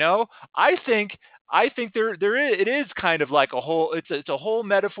 man. I think it is kind of like a whole it's a whole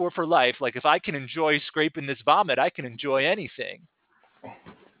metaphor for life. Like if I can enjoy scraping this vomit, I can enjoy anything.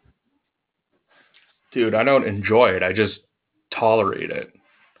 Dude, I don't enjoy it. I just tolerate it.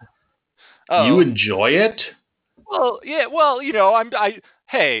 You Oh, enjoy it? well, yeah, well,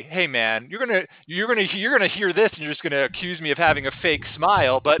 hey, man, you're gonna hear this and you're just gonna accuse me of having a fake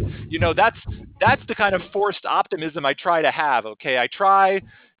smile, but that's the kind of forced optimism I try to have. Okay, I try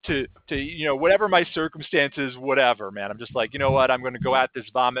to whatever my circumstances, whatever, man. I'm just like, you know what, I'm gonna go at this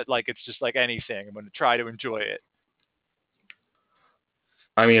vomit like it's just like anything. I'm gonna try to enjoy it.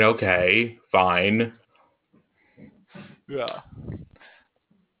 I mean, okay, fine. Yeah,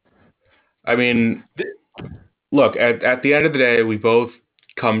 I mean, Th- look, at the end of the day, we both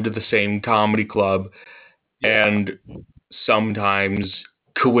come to the same comedy club, yeah, and sometimes,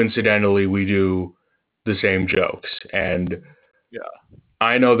 coincidentally, we do the same jokes. And yeah.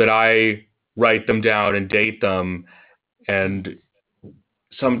 I know that I write them down and date them, and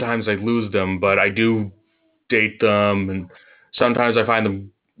sometimes I lose them, but I do date them, and sometimes I find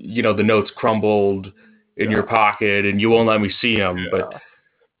them, the notes crumbled in your Yeah, pocket, and you won't let me see them. But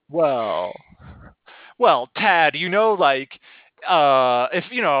yeah. Well, Tad, like, if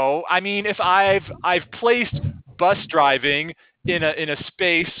I mean, if I've placed bus driving in a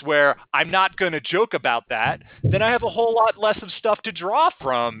space where I'm not going to joke about that, then I have a whole lot less of stuff to draw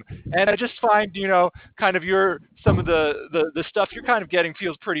from, and I just find, kind of some of the stuff you're kind of getting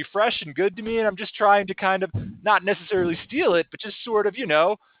feels pretty fresh and good to me, and I'm just trying to kind of not necessarily steal it, but just sort of,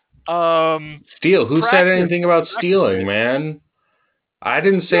 um, steal? Who said practice anything about practice stealing, it. man? I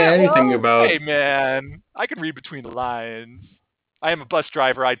didn't say Yeah, anything well, about hey man, I can read between the lines. I am a bus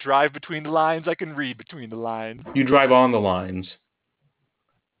driver. I drive between the lines. I can read between the lines. you drive on the lines.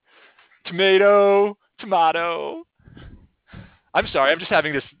 Tomato, tomato. I'm sorry. I'm just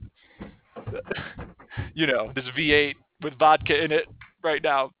having this V8 with vodka in it right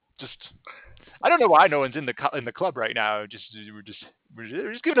now. Just I don't know why no one's in the club right now. We're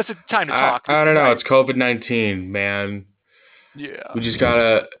just giving us a time to talk. This I is don't know. nice. It's COVID-19, man. Yeah, We just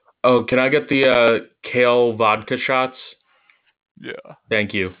gotta. Oh, can I get the kale vodka shots? yeah.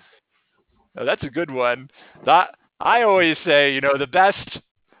 Thank you. No, that's a good one. That I always say,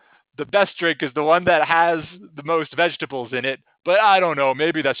 the best drink is the one that has the most vegetables in it. But I don't know.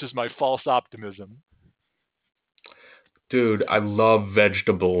 Maybe that's just my false optimism. Dude, I love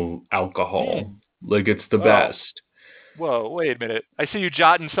vegetable alcohol. Mm. Like it's the Oh, best. whoa! Wait a minute. I see you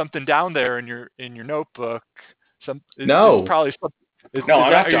jotting something down there in your notebook. It's No. probably some. No, Is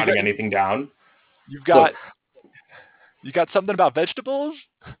I'm that not are you got jotting anything down. you've Look. got you got something about vegetables?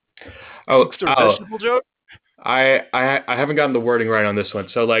 Some Oh, sort of vegetable joke? I haven't gotten the wording right on this one.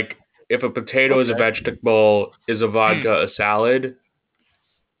 So like if a potato is a Okay. vegetable, is a Hmm. vodka a salad?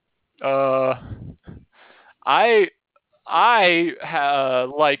 Uh, I I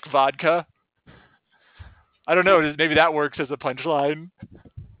like vodka. I don't know. Maybe that works as a punchline.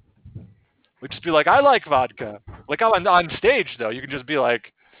 Like just be like, I like vodka. Like I'm on stage though. You can just be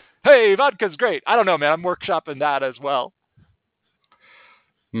like, hey, vodka's great. I don't know, man. I'm workshopping that as well.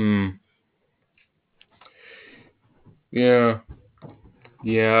 Hmm. Yeah.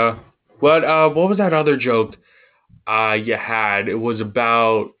 Yeah. What was that other joke you had?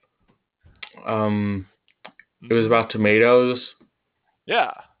 Um it was Hmm. about tomatoes.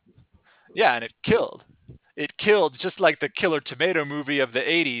 Yeah, yeah, and it killed. It killed just like the Killer Tomato movie of the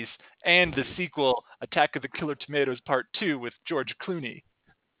 '80s and the sequel, Attack of the Killer Tomatoes Part 2 with George Clooney.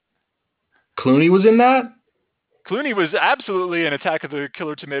 Clooney was in that? Clooney was absolutely in Attack of the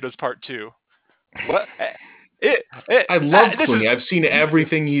Killer Tomatoes Part 2. What? It, I love this Clooney. is I've seen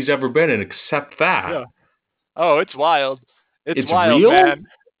everything he's ever been in except that. yeah. Oh, it's wild. It's It's wild, real? man.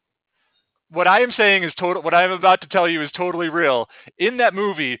 What I am saying is total. What I am about to tell you is totally real. In that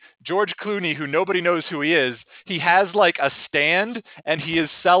movie, George Clooney, who nobody knows who he is, he has like a stand, and he is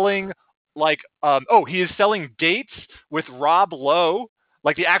selling he is selling dates with Rob Lowe,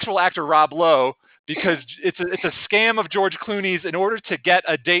 like the actual actor Rob Lowe, because it's a scam of George Clooney's. In order to get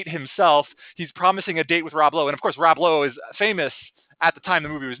a date himself, he's promising a date with Rob Lowe, and of course Rob Lowe is famous at the time the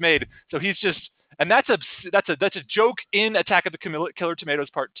movie was made. So he's just, and that's a joke in Attack of the Killer Tomatoes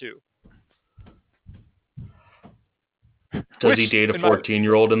Part 2. Does he Which date a in my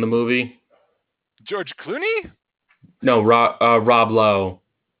 14-year-old in the movie? George Clooney, No, Rob Lowe.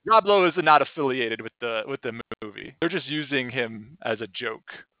 Rob Lowe is not affiliated with the movie. They're just using him as a joke,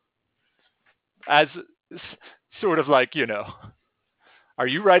 as sort of like Are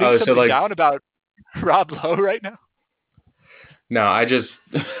you writing Oh, so something like, down about Rob Lowe right now? no, I just,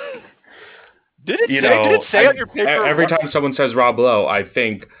 Did it say on your paper every what? time someone says Rob Lowe, I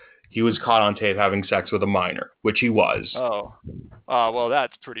think he was caught on tape having sex with a minor, which he was. Oh, oh, well,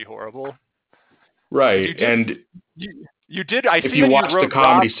 that's pretty horrible. And Right. And you did. I if see you that you watch the wrote Rob.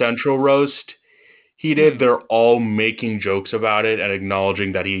 Comedy Central roast he did, Hmm. they're all making jokes about it and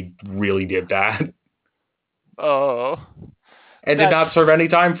acknowledging that he really did that Oh, and did not that's serve any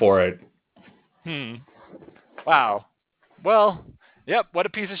time for it. hmm. Wow. Well, yep. What a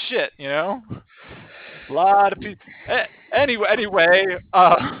piece of shit. A lot of people. Anyway.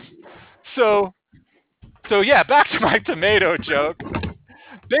 So so yeah, back to my tomato joke.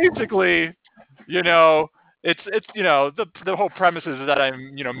 Basically, you know, it's the whole premise is that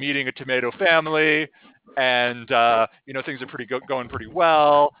I'm meeting a tomato family, and things are going pretty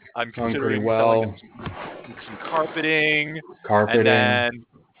well. I'm Going pretty considering selling them well. some carpeting, and Carpeting. then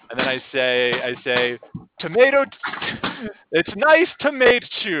I say tomato. It's nice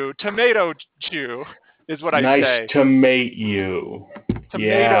tomato chew is what I Nice say. to meet you. Tomato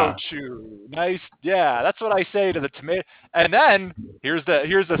Yeah. chew. Nice. Yeah, that's what I say to the tomato. And then here's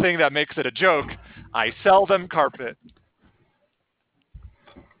the thing that makes it a joke. I sell them carpet.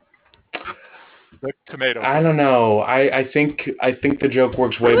 The tomato I don't family. know. I think the joke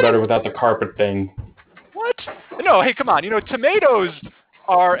works way Really? better without the carpet thing. What? No, hey, come on. Tomatoes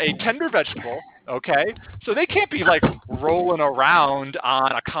are a tender vegetable, okay? So they can't be like rolling around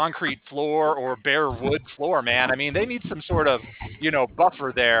on a concrete floor or bare wood floor, man. I mean, they need some sort of,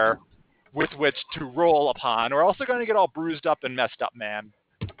 buffer there with which to roll upon, or else they're going to get all bruised up and messed up, man.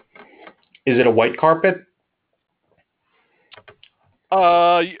 Is it a white carpet?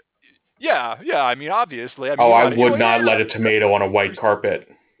 Uh, yeah, yeah. I mean, obviously. I mean, Oh, you I want to, would not yeah, let a tomato on a white carpet.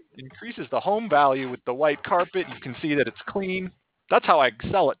 increases the home value with the white carpet. You can see that it's clean. That's how I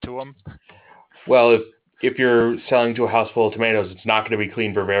sell it to them. Well, if you're selling to a house full of tomatoes, it's not going to be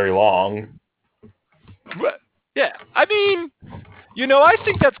clean for very long. Yeah, I mean, I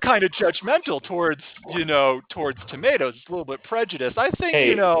think that's kind of judgmental towards tomatoes. It's a little bit prejudiced. I think,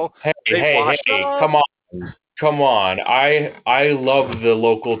 Hey, hey, they hey, wash hey! them. Come on! I love the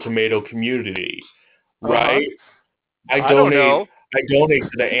local tomato community, Uh-huh. right? I I don't donate know. I donate to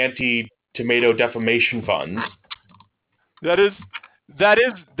the anti-tomato defamation funds. That is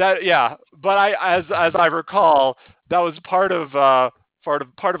that yeah, but as I recall, that was part of a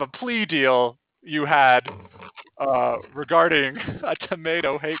plea deal you had regarding a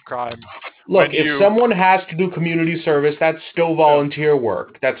tomato hate crime when Look, if you someone has to do community service, that's still yeah, volunteer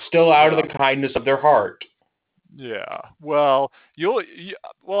work. That's still out of yeah. the kindness of their heart. Yeah. Well,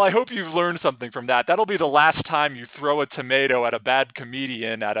 I hope you've learned something from that. That'll be the last time you throw a tomato at a bad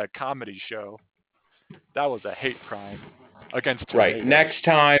comedian at a comedy show. That was a hate crime against Right. tomatoes. Next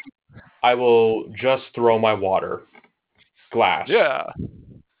time, I will just throw my water glass. Yeah.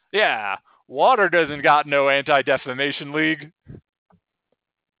 Yeah. Water doesn't got no anti-defamation league.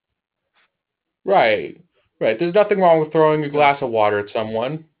 Right. Right. There's nothing wrong with throwing a Yeah. glass of water at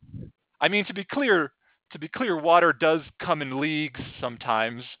someone. I mean, to be clear, water does come in leagues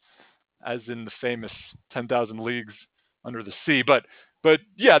sometimes, as in the famous 10,000 Leagues Under the Sea. But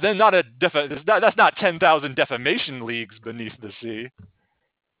yeah, then not that's not 10,000 defamation leagues beneath the sea.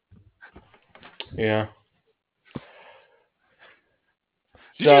 Yeah.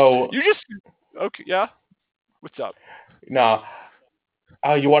 Did you So, you just okay? Yeah. What's up? nah.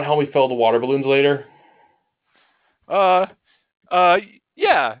 You want to help me fill the water balloons later? Uh, Uh,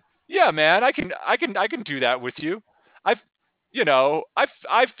 yeah, yeah, man. I can do that with you. I,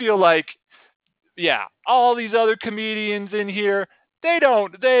 I feel like, yeah, all these other comedians in here, they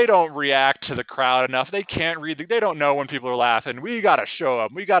don't react to the crowd enough. They can't read. They don't know when people are laughing. We gotta show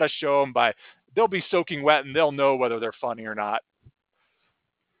them. We gotta show them by. They'll be soaking wet and they'll know whether they're funny or not.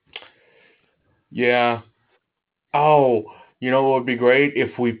 Yeah. Oh, you know what would be great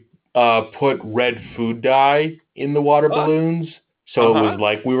if we put red food dye in the water Uh balloons, so it huh. was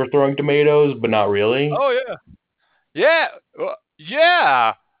like we were throwing tomatoes, but not really. Oh yeah. Yeah.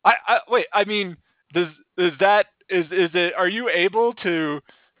 Yeah. Wait. I mean, does is that is it? Are you able to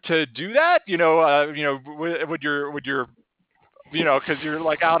do that? Would your because you're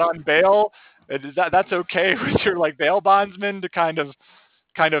like out on bail. Is that's okay with your like bail bondsman to kind of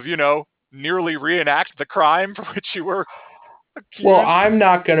nearly reenact the crime for which you were Well, accused? I'm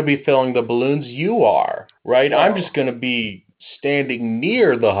not going to be filling the balloons. You are, right? I'm Oh, just going to be standing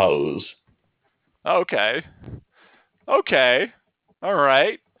near the hose. okay, okay, all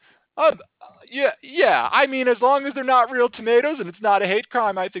right. Yeah, yeah. I mean, as long as they're not real tomatoes and it's not a hate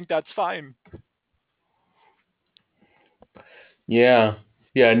crime, I think that's fine. Yeah.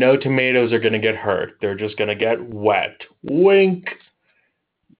 Yeah, no tomatoes are going to get hurt. They're just going to get wet. Wink.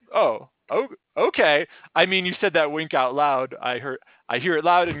 Oh, okay. I mean, you said that wink out loud. I hear it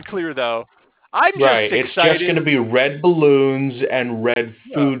loud and clear though. I'm just Right. It's just going excited. to be red balloons and red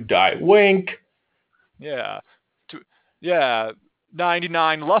Yeah, food dye. Wink. yeah, to, yeah.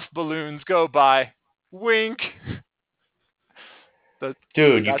 99 Luff balloons go by. Wink. That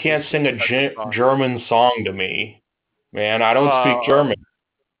Dude, you that's a can't sing a that's a song. German song to me. Man, I don't speak Oh, German.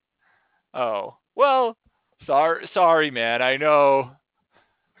 oh. Well, sorry, man.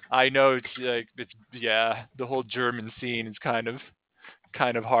 I know it's like it's yeah. The whole German scene is kind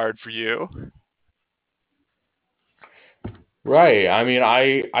of hard for you. Right. I mean,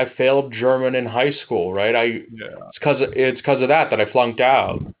 I failed German in high school, right? I Yeah. it's cuz of that I flunked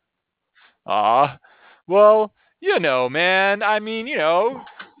out. Ah. Well, man. I mean,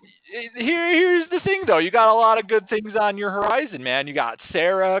 here's the thing though. You got a lot of good things on your horizon, man. You got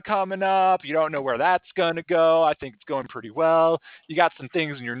Sarah coming up. You don't know where that's going to go. I think it's going pretty well. You got some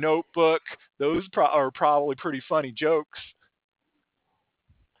things in your notebook. Those are probably pretty funny jokes.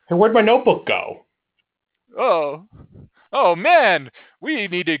 Hey, where'd my notebook go? Oh, oh man, we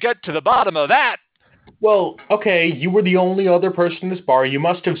need to get to the bottom of that. Well, okay, you were the only other person in this bar. You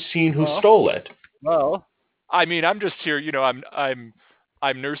must have seen who Well, stole it. well, I mean, I'm just here.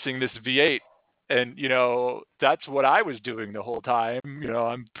 I'm nursing this V8, and that's what I was doing the whole time.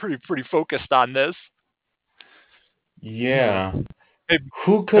 I'm pretty focused on this. Yeah. Hey,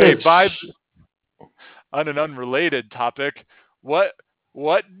 Who could hey, have by on an unrelated topic, what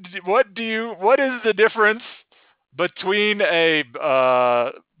what is the difference between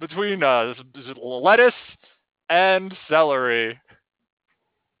lettuce and celery?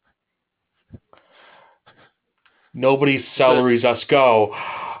 nobody's It's a celeries us go.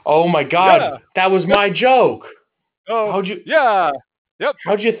 Oh my god, yeah. that was Yep. my joke. Oh, How'd you yeah. Yep.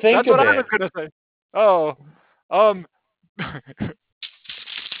 how'd you think That's what of I was it? gonna say. Oh, um,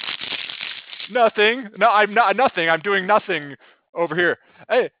 nothing. No, I'm not nothing. I'm doing nothing over here.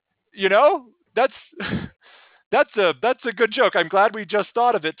 Hey, that's that's a good joke. I'm glad we just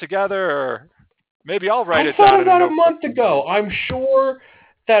thought of it together. Or maybe I'll I write it thought down of in a that a notebook month someday. ago. I'm sure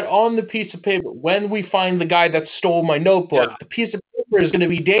that on the piece of paper, when we find the guy that stole my Yeah, notebook, the piece of paper is going to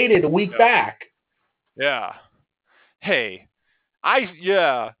be dated a week yeah, back. yeah. Hey,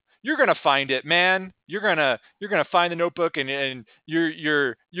 yeah. You're gonna find it, man. You're gonna find the notebook, and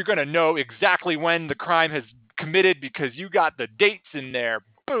you're gonna know exactly when the crime has committed because you got the dates in there.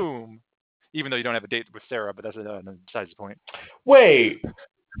 Boom. Even though you don't have a date with Sarah, but that's besides the point. Wait,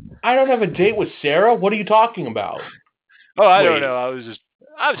 I don't have a date with Sarah? What are you talking about? Oh, I don't know. Wait,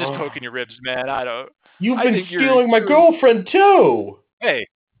 I was just poking your ribs, man. I don't. you've I been think you're stealing my you're. girlfriend too. Hey,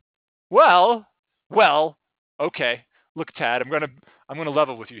 well, well, okay. Look, Tad, I'm gonna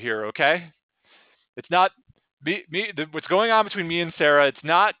level with you here, okay? It's not what's going on between me and Sarah. It's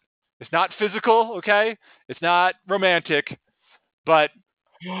not physical, okay? It's not romantic, but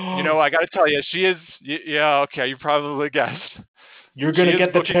I got to tell you, she is. Yeah, okay, you probably guessed. You're going She to is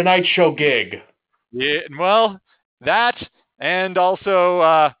get the booking. Tonight Show gig. Yeah, well, that and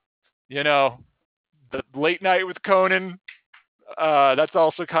also, you know, the late night with Conan. That's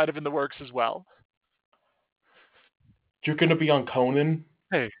also kind of in the works as well. You're going to be on Conan?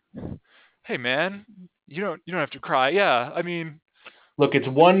 Hey, hey, man, you don't have to cry. Yeah, I mean, Look, it's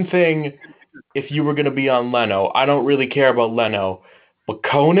one thing if you were going to be on Leno. I don't really care about Leno. But I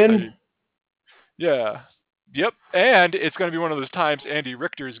Conan? mean, yeah. Yep, and it's going to be one of those times Andy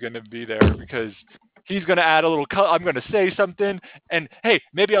Richter is going to be there because he's going to add a little. I'm going to say something, and hey,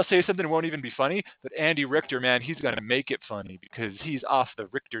 maybe I'll say something that won't even be funny. But Andy Richter, man, he's going to make it funny because he's off the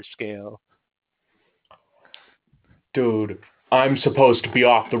Richter scale. Dude, I'm supposed to be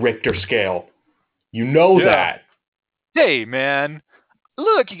off the Richter scale. You know Yeah. that. Hey, man,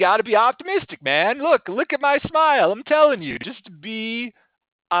 look, you got to be optimistic, man. Look at my smile. I'm telling you, just be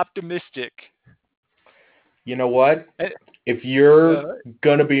optimistic. You know what? Eh, If you're Uh,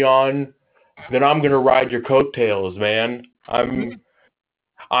 gonna be on, then I'm gonna ride your coattails, man. hmm?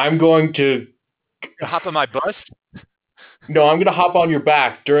 I'm going to Hop on my bus. no, I'm gonna hop on your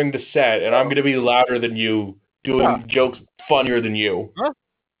back during the set, and I'm Oh, gonna be louder than you, huh. doing jokes funnier than you. Huh?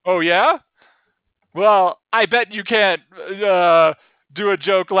 Oh yeah. Well, I bet you can't do a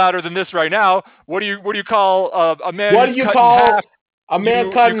joke louder than this right now. What do you call a man What do who's you cut in call half? a man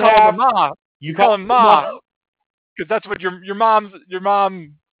You cut in call him a half? ma. You Call call him ma because that's what your mom's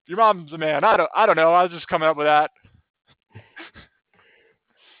a man. I don't know. I was just coming up with that.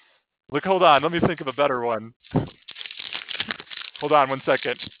 Look, hold on. Let me think of a better one. Hold on 1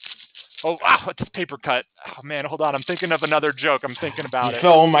 second. Oh, wow, it's paper cut. Oh man, hold on. I'm thinking of another joke. I'm thinking you about it.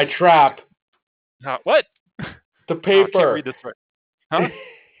 fell in my trap. What? The Oh, I can't paper. read this right. Huh?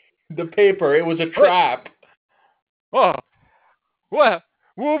 The paper. It was a What? trap. Oh, what?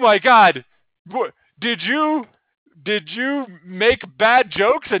 Oh my God! What? Did you make bad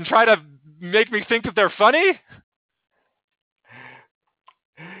jokes and try to make me think that they're funny?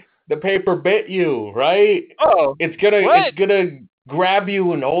 The paper bit you, right? Oh, It's what? gonna grab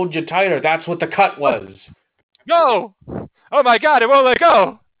you and hold you tighter. That's what the cut was. No! Oh my God! It won't let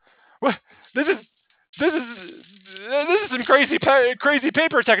go. What? This is this is some crazy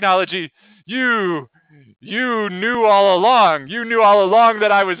paper technology. You you knew all along. You knew all along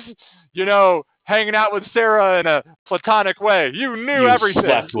that I was, hanging out with Sarah in a platonic way. You knew You everything.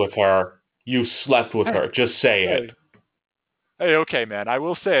 slept with her. You slept with Hey, her. Just say it. hey, hey, okay, man. I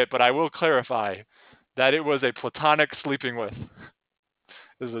will say it, but I will clarify that it was a platonic sleeping with.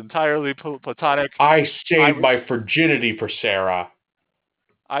 It was entirely platonic. I I saved was my virginity for Sarah.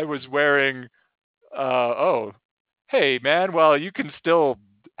 I was wearing. Oh, hey, man. Well, you can still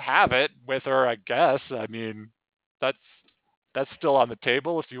have it with her, I guess. I mean, that's that's still on the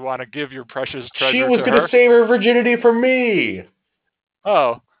table if you want to give your precious She treasure was to gonna her. save her virginity for me.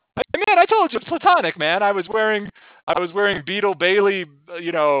 Oh, man, I told you it's platonic, man. I was wearing Beetle Bailey,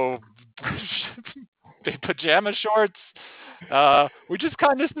 pajama shorts. We just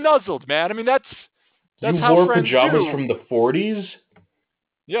kind of nuzzled, man. I mean, that's You how wore friends pajamas do. from the 40s?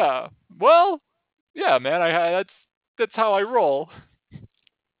 Yeah. Well, yeah, man. That's how I roll.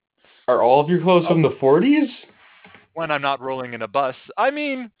 Are all of your clothes Oh, from the 40s? when I'm not rolling in a bus. I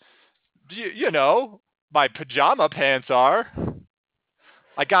mean, my pajama pants are.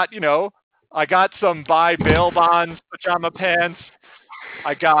 I got, I got some buy bail bonds pajama pants.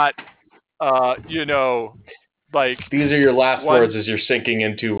 I got, uh, you know, like These are your last one words as you're sinking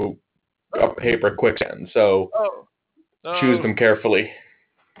into a paper quicksand, so oh choose oh them carefully.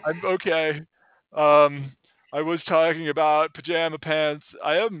 I'm okay. Um, I was talking about pajama pants.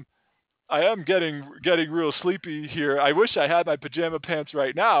 I am getting real sleepy here. I wish I had my pajama pants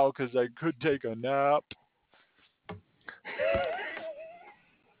right now because I could take a nap.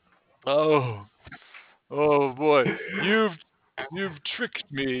 Oh, oh boy, you've tricked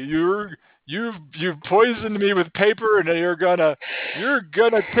me. You've poisoned me with paper, and you're gonna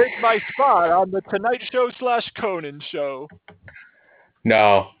take my spot on the Tonight Show slash Conan show.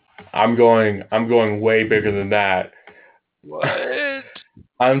 No, I'm going way bigger than that. What?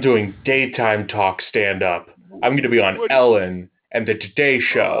 I'm doing daytime talk stand up. I'm going to be on What? Ellen and the Today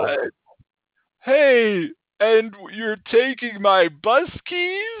Show. What? Hey, and you're taking my bus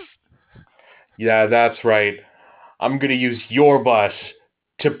keys? Yeah, that's right. I'm going to use your bus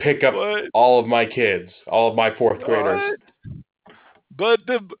to pick up What? all of my kids, all of my fourth What? graders. But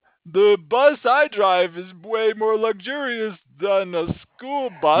the bus I drive is way more luxurious than a school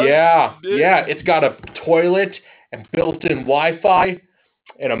bus. Yeah, yeah, it's got a toilet and built-in Wi-Fi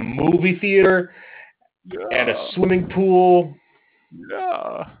and a movie theater and a Yeah, swimming pool.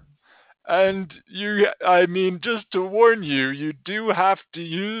 yeah. And I mean, just to warn you, you do have to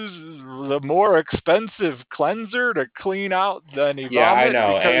use the more expensive cleanser to clean out any Yeah, I vomit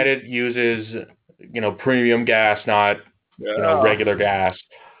know. because, And it uses, premium gas, not, yeah, regular gas.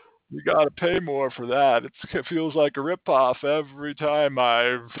 you gotta pay more for that. It feels like a ripoff every time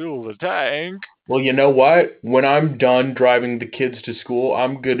I fill the tank. Well, you know what? When I'm done driving the kids to school,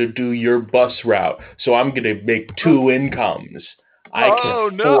 I'm going to do your bus route. So I'm going to make Huh? two incomes. I can Oh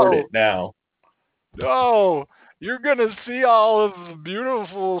afford no! it now. No, you're gonna see all of the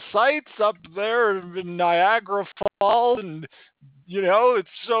beautiful sights up there in Niagara Falls, and it's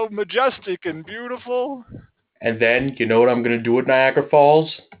so majestic and beautiful. And then, you know what I'm going to do at Niagara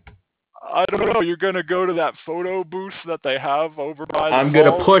Falls? I don't know. You're gonna go to that photo booth that they have over by the I'm going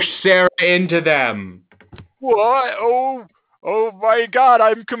to falls. push Sarah into them. What? Oh my God!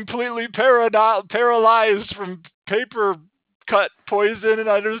 I'm completely paralyzed from paper cut poison, and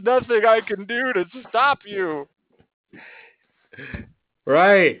there's nothing I can do to stop you.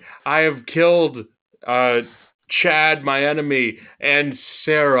 Right. I have killed uh, Chad, my enemy, and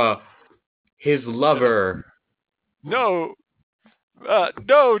Sarah, his lover. No,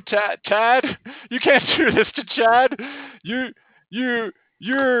 no, Tad, you can't do this to Chad. You, you,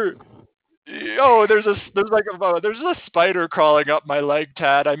 you're. Oh, there's a spider crawling up my leg,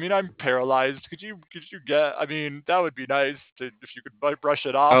 Tad. I mean, I'm paralyzed. Could you get? I mean, that would be nice if you could brush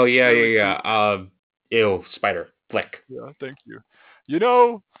it Oh, off yeah, really yeah, quick. yeah. Ew, spider. Flick. Yeah, thank you. You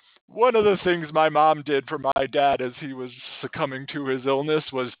know, one of the things my mom did for my dad as he was succumbing to his illness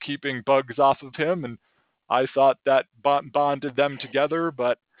was keeping bugs off of him, and I thought that bonded them together,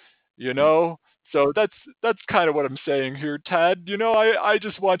 but so that's kind of what I'm saying here, Tad. I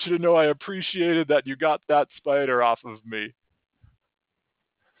just want you to know I appreciated that you got that spider off of me.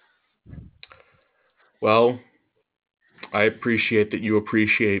 Well, I appreciate that you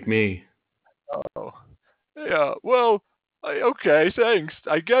appreciate me. Oh, yeah. Well, okay, thanks.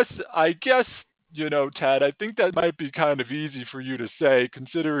 I guess, Tad, I think that might be kind of easy for you to say,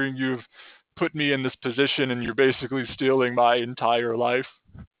 considering you've put me in this position and you're basically stealing my entire life.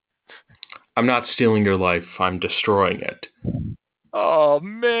 I'm not stealing your life, I'm destroying it. Oh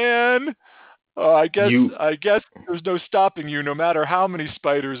man. I guess You, I guess there's no stopping you, no matter how many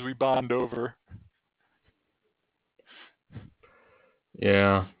spiders we bond over.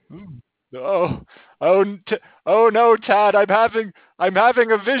 yeah. Hmm. Oh, oh no, Tad! I'm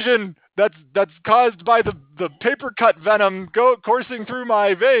having a vision that's caused by the paper cut venom coursing through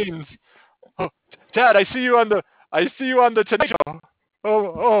my veins. Oh, Tad, I see you on the Tonight Show.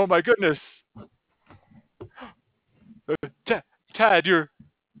 Oh my goodness, Tad, you're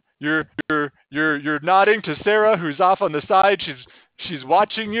nodding to Sarah, who's off on the side. She's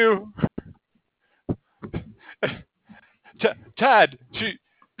watching you. Tad,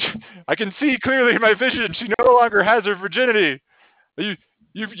 I can see clearly in my vision. She no longer has her virginity. You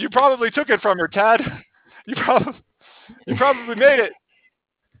you probably took it from her, Tad. You probably you probably made it.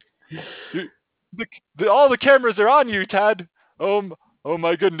 You, all the cameras are on you, Tad. Oh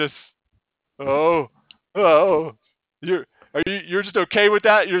my goodness. Oh oh. You you're just okay with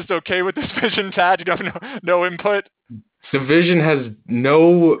that? You're just okay with this vision, Tad? You have no input. The vision has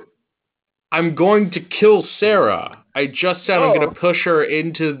no. I'm going to kill Sarah. I just said I'm going to Oh push her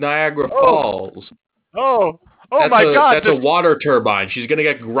into Niagara oh Falls. oh oh That's my a God! that's a water turbine. She's going to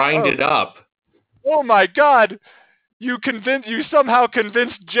get Oh grinded up. oh my God! You somehow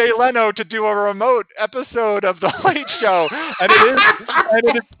convinced Jay Leno to do a remote episode of the Late Show, and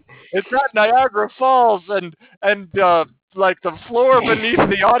it's at Niagara Falls, and like the floor beneath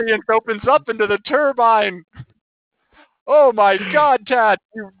the audience opens up into the turbine. Oh my God, Tad,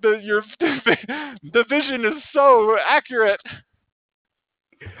 your the vision is so accurate.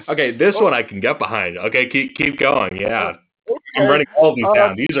 Okay, this Oh, one I can get behind. Okay, keep going. oh, Yeah. I'm okay. writing all these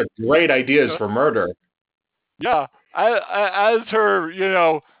down. Um, These are great ideas uh, for murder. Yeah, as her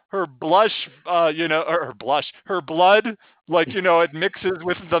blush, her blood, like it mixes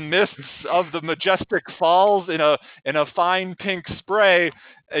with the mists of the majestic falls in a fine pink spray.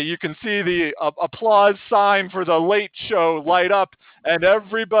 You can see the applause sign for the Late Show light up, and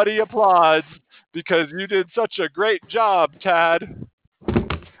everybody applauds because you did such a great job, Tad.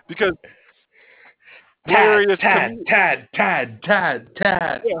 Because Tad, hilarious Tad, com- Tad, Tad, Tad,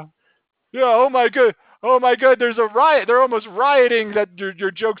 Tad. yeah, yeah, oh my good. Oh my god, there's a riot. They're almost rioting that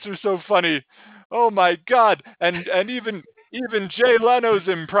your jokes are so funny. Oh my god. And even Jay Leno's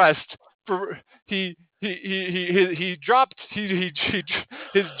impressed for he dropped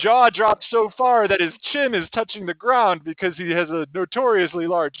his jaw dropped so far that his chin is touching the ground because he has a notoriously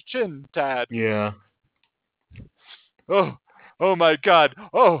large chin, Tad. Yeah. Oh, oh my god.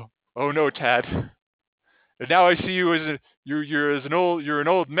 Oh no, Tad. And now I see you as you're an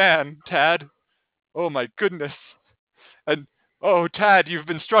old man, Tad. Oh my goodness. And oh, Tad, you've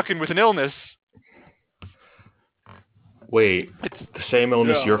been strucken with an illness. Wait, It's the same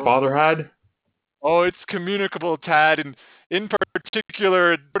illness yeah. your father had? Oh, it's communicable, Tad, and in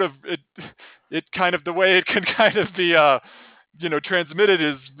particular, it kind of the way it can kind of be transmitted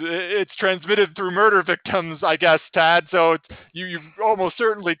is it's transmitted through murder victims, I guess, Tad. So you've almost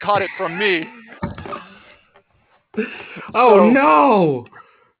certainly caught it from me. Oh So no!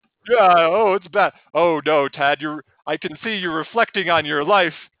 yeah, oh, it's bad. Oh no, Tad, I can see you're reflecting on your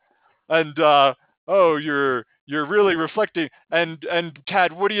life, and oh, you're really reflecting. And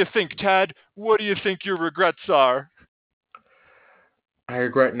Tad, what do you think, Tad? What do you think your regrets are? I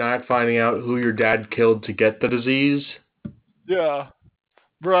regret not finding out who your dad killed to get the disease. Yeah,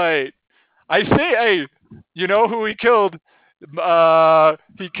 right. I say, hey, you know who he killed?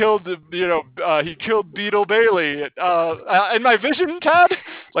 He killed, he killed Beetle Bailey. In my vision, Tad,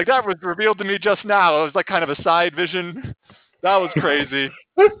 like that was revealed to me just now. It was like kind of a side vision. That was crazy.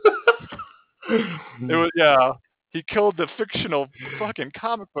 It was, yeah. He killed the fictional fucking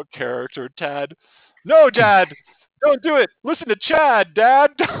comic book character, Tad. No, Dad, don't do it. Listen to Chad,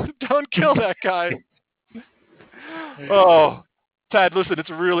 Dad. Don't kill that guy. Oh, Tad, listen, it's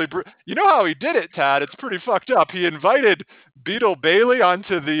really you know how he did it, Tad? It's pretty fucked up. He invited Beetle Bailey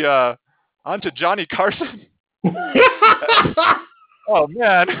onto Johnny Carson. Oh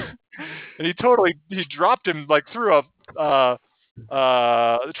man, and he dropped him like through a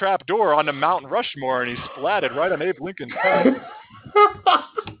trap door onto Mount Rushmore, and he splatted right on Abe Lincoln's head.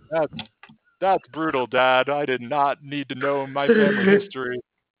 That's that's brutal, Dad. I did not need to know my family history.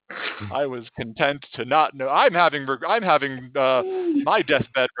 I was content to not know. I'm having my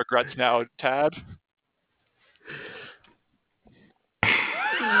deathbed regrets now, Tad.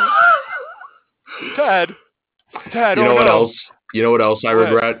 Tad, Tad. You Oh know what no. else? You know what else I What?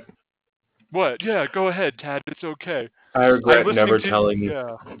 regret? What? Yeah, go ahead, Tad. It's okay. I I'm regret listening to.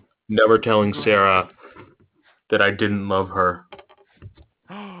 Yeah. never telling Go ahead. Sarah that I didn't love her.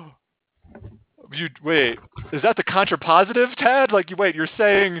 You wait. Is that the contrapositive, Tad? Like you wait. You're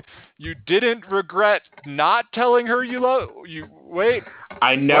saying you didn't regret not telling her you love. You wait.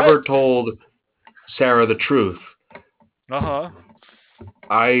 I What? never told Sarah the truth. Uh huh.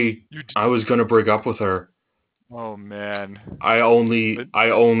 I You. I was gonna break up with her. Oh man. But I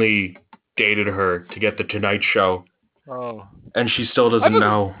only dated her to get the Tonight Show, oh. and she still I doesn't have a,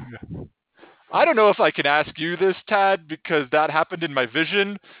 know. I don't know if I can ask you this, Tad, because that happened in my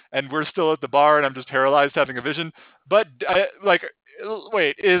vision, and we're still at the bar, and I'm just paralyzed having a vision. But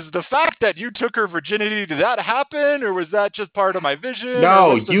wait, is the fact that you took her virginity, did that happen, or was that just part of my vision, or No,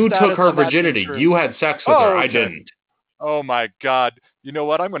 what's the you took status her on that? To be virginity. sure. You had sex with her. Oh, I okay. didn't. Oh my God. You know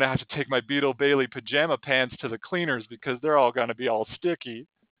what? I'm gonna have to take my Beetle Bailey pajama pants to the cleaners because they're all gonna be all sticky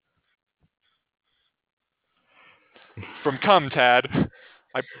from cum, Tad.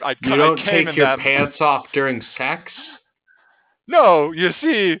 You I don't came take in your them. pants off during sex? No, you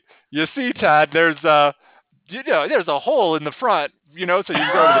see, Tad. There's a hole in the front, so you can go to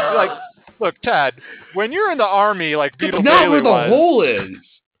the like. Look, Tad, when you're in the army, like That's Beetle not Bailey where the was. hole is.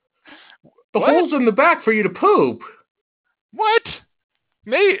 The What? hole's in the back for you to poop. What?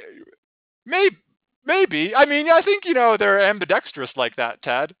 May, may, maybe. I mean, I think they're ambidextrous like that,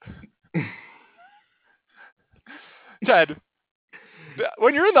 Tad. Ted,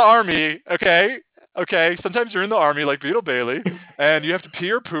 when you're in the army, okay, sometimes you're in the army like Beetle Bailey, and you have to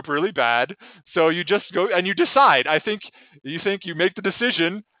pee or poop really bad. So you just go and you decide. I think you make the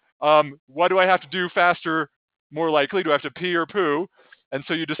decision. What do I have to do faster? More likely, do I have to pee or poo? And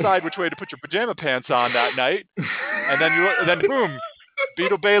so you decide which way to put your pajama pants on that night, and then boom,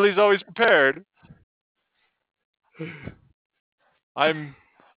 Beetle Bailey's always prepared. I'm,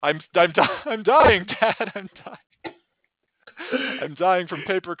 I'm dying, Dad. I'm dying from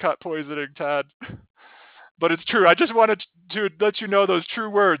paper cut poisoning, Tad. But it's true. I just wanted to let you know those true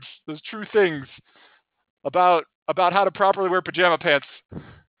words, those true things about how to properly wear pajama pants.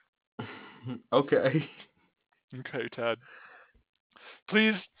 Okay. Okay, Tad.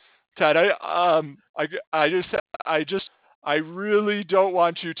 Please, Tad. I really don't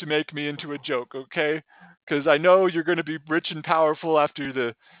want you to make me into a joke, okay? Because I know you're going to be rich and powerful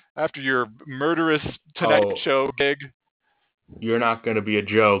after your murderous Tonight Oh, Show gig. you're not going to be a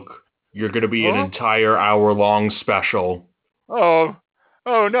joke. You're going to be an Oh, entire hour-long special. oh,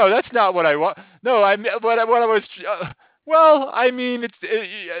 oh no, that's not what I want. No, what I was. Well, I mean,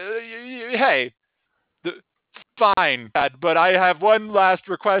 hey, the, fine, Dad, but I have one last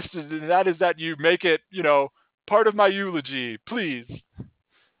request, and that is that you make it, part of my eulogy, please.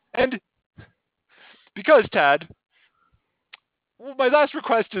 And because, Tad, well, my last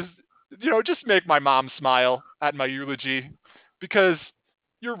request is, just make my mom smile at my eulogy, because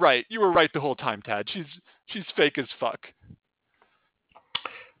you're right. You were right the whole time, Tad. She's fake as fuck.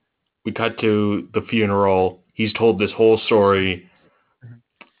 We cut to the funeral. He's told this whole story,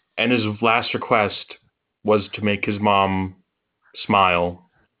 and his last request was to make his mom smile.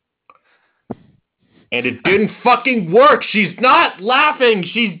 And it didn't fucking work. She's not laughing.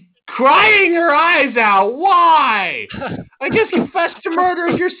 She's crying her eyes out. Why? I just confessed to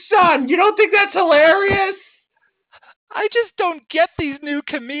murdering your son. You don't think that's hilarious? I just don't get these new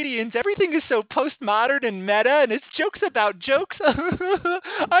comedians. Everything is so postmodern and meta, and it's jokes about jokes.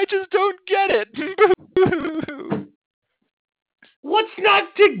 I just don't get it. What's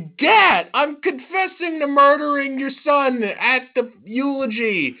not to get? I'm confessing to murdering your son at the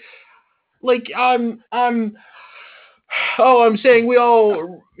eulogy. Like I'm saying we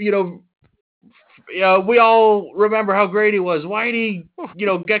all, we all remember how great he was. Why'd he,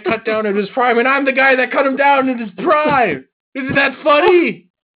 get cut down in his prime? And I'm the guy that cut him down in his prime. Isn't that funny?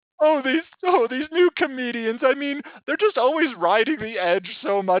 These new comedians. I mean, they're just always riding the edge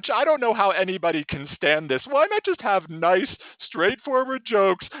so much. I don't know how anybody can stand this. Why not just have nice, straightforward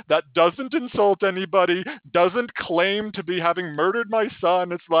jokes that doesn't insult anybody, doesn't claim to be having murdered my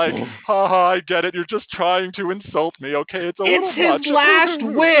son? It's like, haha, I get it. You're just trying to insult me. Okay, it's a It's little his much. last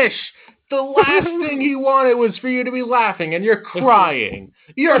wish. The last thing he wanted was for you to be laughing, and you're crying.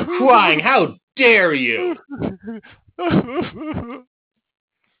 You're crying. How dare you?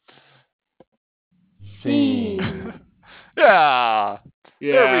 Scene. Yeah.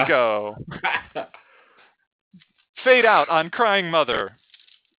 There we Yeah. go. Fade out on crying mother.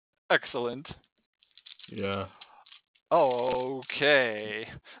 Excellent. Yeah. Okay.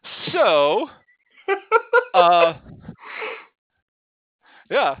 So, yeah,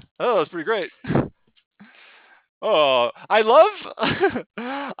 that was pretty great. Oh, I love,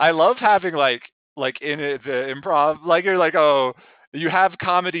 I love having like in it, the improv, like you're like, oh, you have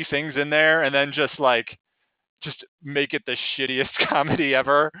comedy things in there, and then just make it the shittiest comedy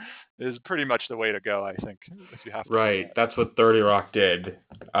ever is pretty much the way to go, I think, if you have to do Right. that. That's what 30 Rock did.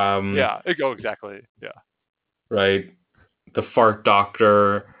 Yeah, it go exactly. Yeah, Right. The fart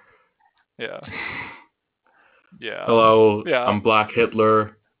doctor. yeah, yeah, Hello, yeah. I'm Black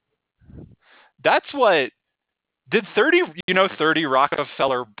Hitler. That's what did 30, 30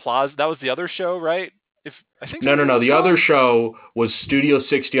 Rockefeller Plaza. That was the other show, right? If I think so, No. maybe The so. other show was Studio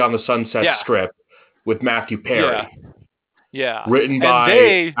 60 on the Sunset Yeah, Strip with Matthew yeah, Perry, yeah. written And by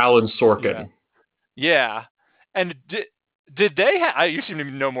they, Alan yeah, Sorkin. yeah. And did they? You seem to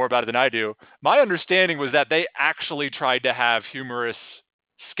know more about it than I do. My understanding was that they actually tried to have humorous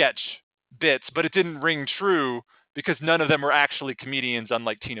sketch bits, but it didn't ring true because none of them were actually comedians,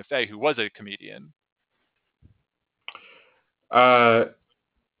 unlike Tina Fey, who was a comedian. Uh,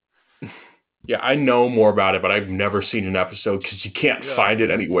 yeah, I know more about it, but I've never seen an episode because you can't Yeah, find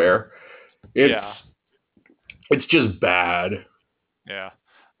it anywhere. yeah, It's just bad. yeah.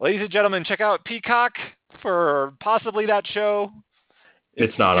 Ladies and gentlemen, check out Peacock for possibly that show if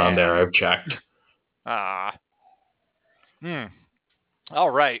It's you not on there. can. I've checked. Ah. Hmm. All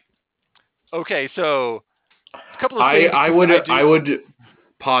right. Okay, so a couple of I things I I would I do. would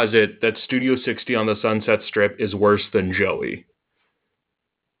posit that Studio 60 on the Sunset Strip is worse than Joey.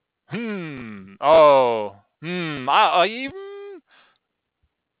 Oh.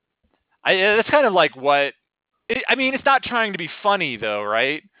 That's kind of like what. I mean, it's not trying to be funny though,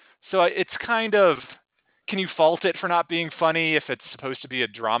 right? So it's kind of. Can you fault it for not being funny if it's supposed to be a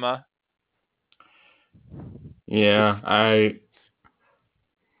drama? Yeah, I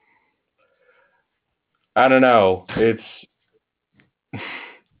don't know.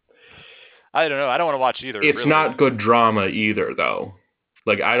 I don't know. I don't want to watch either, It's really. not good drama either, though.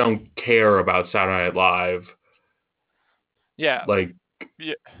 Like, I don't care about Saturday Night Live. Yeah. Like,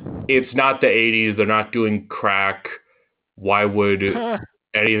 Yeah. it's not the 80s. They're not doing crack. Why would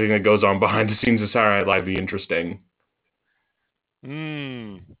anything that goes on behind the scenes of Saturday Night Live be interesting?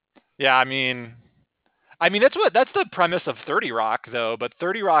 Yeah. I mean that's the premise of 30 Rock though. But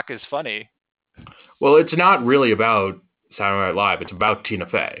 30 Rock is funny. Well, it's not really about Saturday Night Live. It's about Tina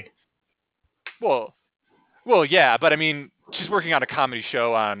Fey. Well, well, yeah, but I mean, she's working on a comedy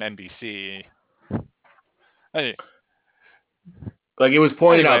show on NBC. Any- Like, it was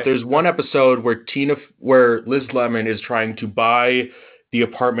pointed out, Anyway, there's one episode where Liz Lemon is trying to buy the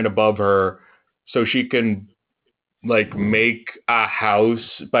apartment above her so she can like make a house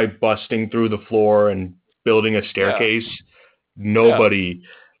by busting through the floor and building a yeah, staircase. yeah, Nobody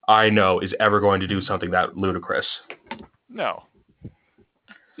I know is ever going to do something that ludicrous. no,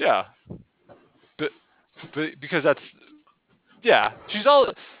 yeah, but because that's yeah, she's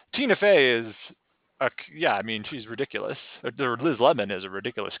all Tina Fey is yeah. I mean, she's ridiculous. Or Liz Lemon is a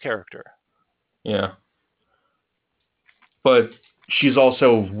ridiculous character. Yeah. But she's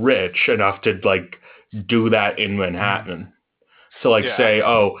also rich enough to like do that in Manhattan. To like Yeah, say,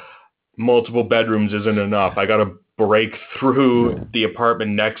 oh, multiple bedrooms isn't enough. I gotta break through the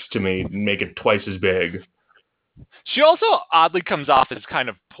apartment next to me and make it twice as big. She also oddly comes off as kind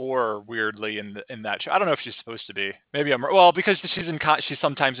of poor, weirdly in that show. I don't know if she's supposed to be. Maybe I'm well because she's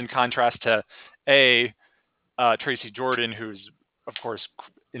sometimes in contrast to Tracy Jordan, who's of course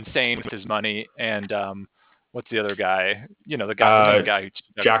insane with his money, and what's the other guy? The guy who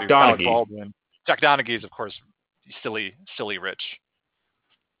Jack Alec Donaghy. Baldwin. Jack Donaghy is of course silly rich.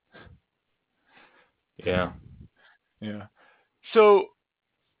 Yeah. Yeah. So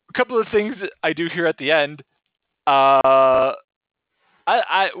a couple of things that I do here at the end. I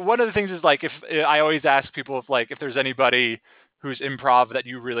one of the things is like if I always ask people if there's anybody who's improv that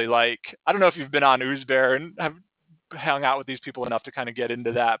you really like. I don't know if you've been on Oozbear and have hung out with these people enough to kind of get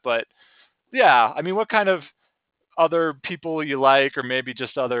into that, but yeah, I mean, what kind of other people you like, or maybe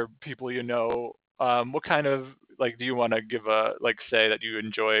just other people what kind of do you want to give say that you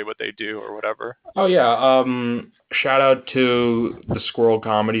enjoy what they do or whatever? Oh yeah. Shout out to the Squirrel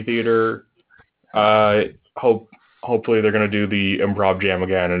Comedy Theater. Hopefully they're gonna do the improv jam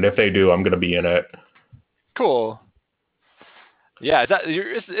again, and if they do, I'm gonna be in it. Cool. Yeah,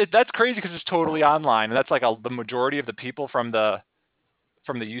 that's crazy because it's totally online, and that's the majority of the people from the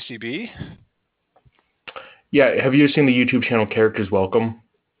UCB. Yeah, have you seen the YouTube channel Characters Welcome?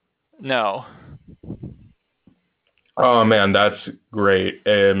 No. Oh man, that's great.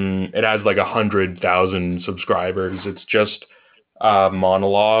 It has like 100,000 subscribers. It's just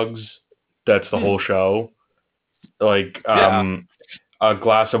monologues. That's the whole show. Like a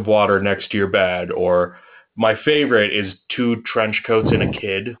glass of water next to your bed, or my favorite is two trench coats and a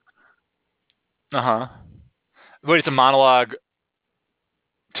kid. Uh-huh. Wait, it's a monologue.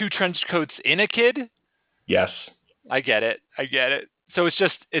 Two trench coats in a kid? Yes. I get it. So it's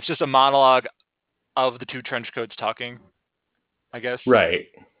just a monologue of the two trench coats talking, I guess. Right.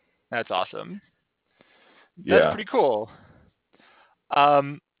 That's awesome. That's Yeah. pretty cool.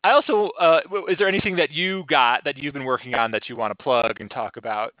 I also is there anything that you've been working on that you want to plug and talk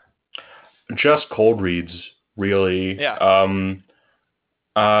about? Just cold reads, really. Yeah.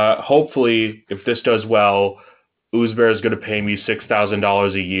 Hopefully, if this does well, Oozbear is going to pay me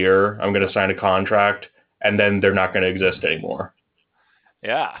 $6,000 a year. I'm going to sign a contract, and then they're not going to exist anymore.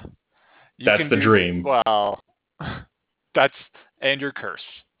 Yeah. That's the dream. Well, and your curse.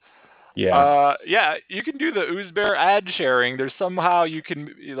 Yeah. Yeah, you can do the Oozbear ad sharing. There's somehow you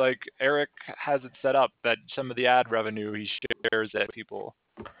can Eric has it set up that some of the ad revenue he shares at people.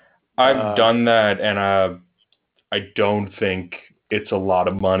 I've done that, and I don't think it's a lot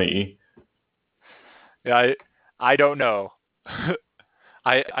of money. Yeah, I don't know.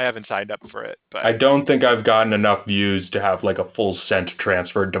 I haven't signed up for it, but I don't think I've gotten enough views to have like a full cent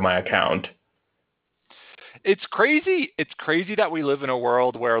transferred to my account. it's crazy. It's crazy that we live in a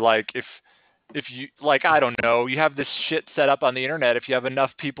world where if you I don't know, you have this shit set up on the internet. If you have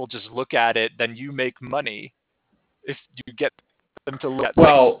enough people just look at it, then you make money. If you get them to look at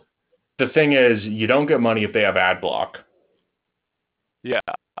Well, the thing is, you don't get money if they have ad block. Yeah,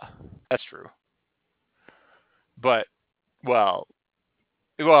 that's true. But well,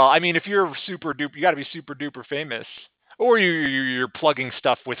 I mean, if you're super duper, you got to be super duper famous, or you're plugging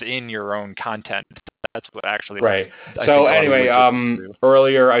stuff within your own content. That's what actually. Right. I So think a lot of anyway, YouTubers do.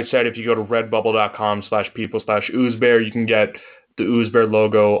 earlier I said if you go to redbubble.com/people/Oozbear, you can get the Oozbear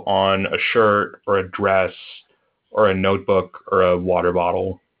logo on a shirt or a dress or a notebook or a water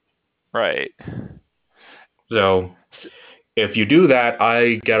bottle. Right. So if you do that,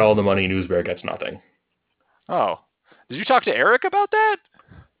 I get all the money and Oozbear gets nothing. Oh, did you talk to Eric about that?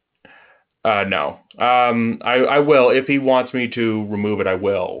 No. I will. If he wants me to remove it, I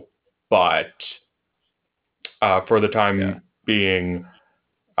will. But for the time being,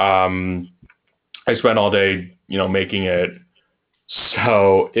 I spent all day, making it.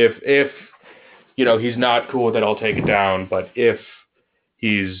 So if he's not cool with it, I'll take it down. But if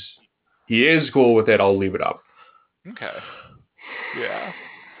he is cool with it, I'll leave it up. Okay. Yeah.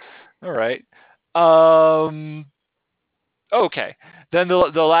 All right. Okay. Then the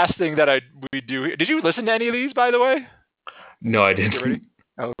last thing that we do. Did you listen to any of these, by the way? No, I didn't.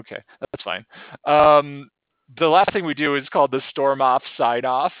 Oh, okay, that's fine. The last thing we do is called the storm off sign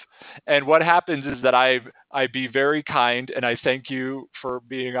off, and what happens is that I be very kind and I thank you for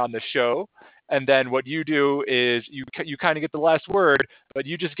being on the show, and then what you do is you kind of get the last word, but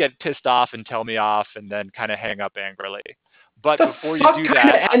you just get pissed off and tell me off, and then kind of hang up angrily. But the before fuck you do kind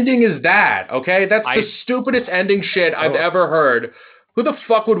that, of ending is that? Okay, that's the stupidest ending shit I've ever heard. Who the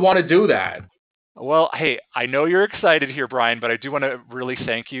fuck would want to do that? Well, hey, I know you're excited here, Brian, but I do want to really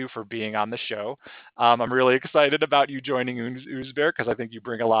thank you for being on the show. I'm really excited about you joining Oozbear because I think you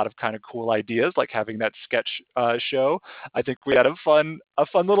bring a lot of kind of cool ideas, like having that sketch show. I think we had a fun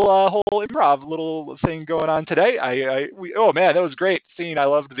little whole improv little thing going on today. Oh man, that was great scene. I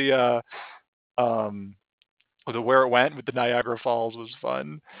loved um, the where it went with the Niagara Falls was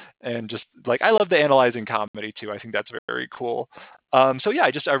fun, and just like I love the analyzing comedy too. I think that's very cool. So yeah,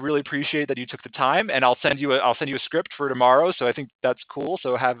 I really appreciate that you took the time, and I'll send you a script for tomorrow. So I think that's cool.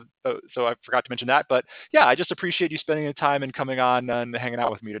 So I forgot to mention that, but yeah, I just appreciate you spending the time and coming on and hanging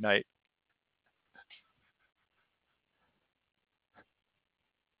out with me tonight.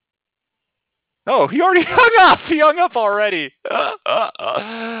 Oh, he already hung up. He hung up already.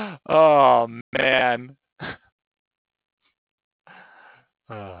 Oh man.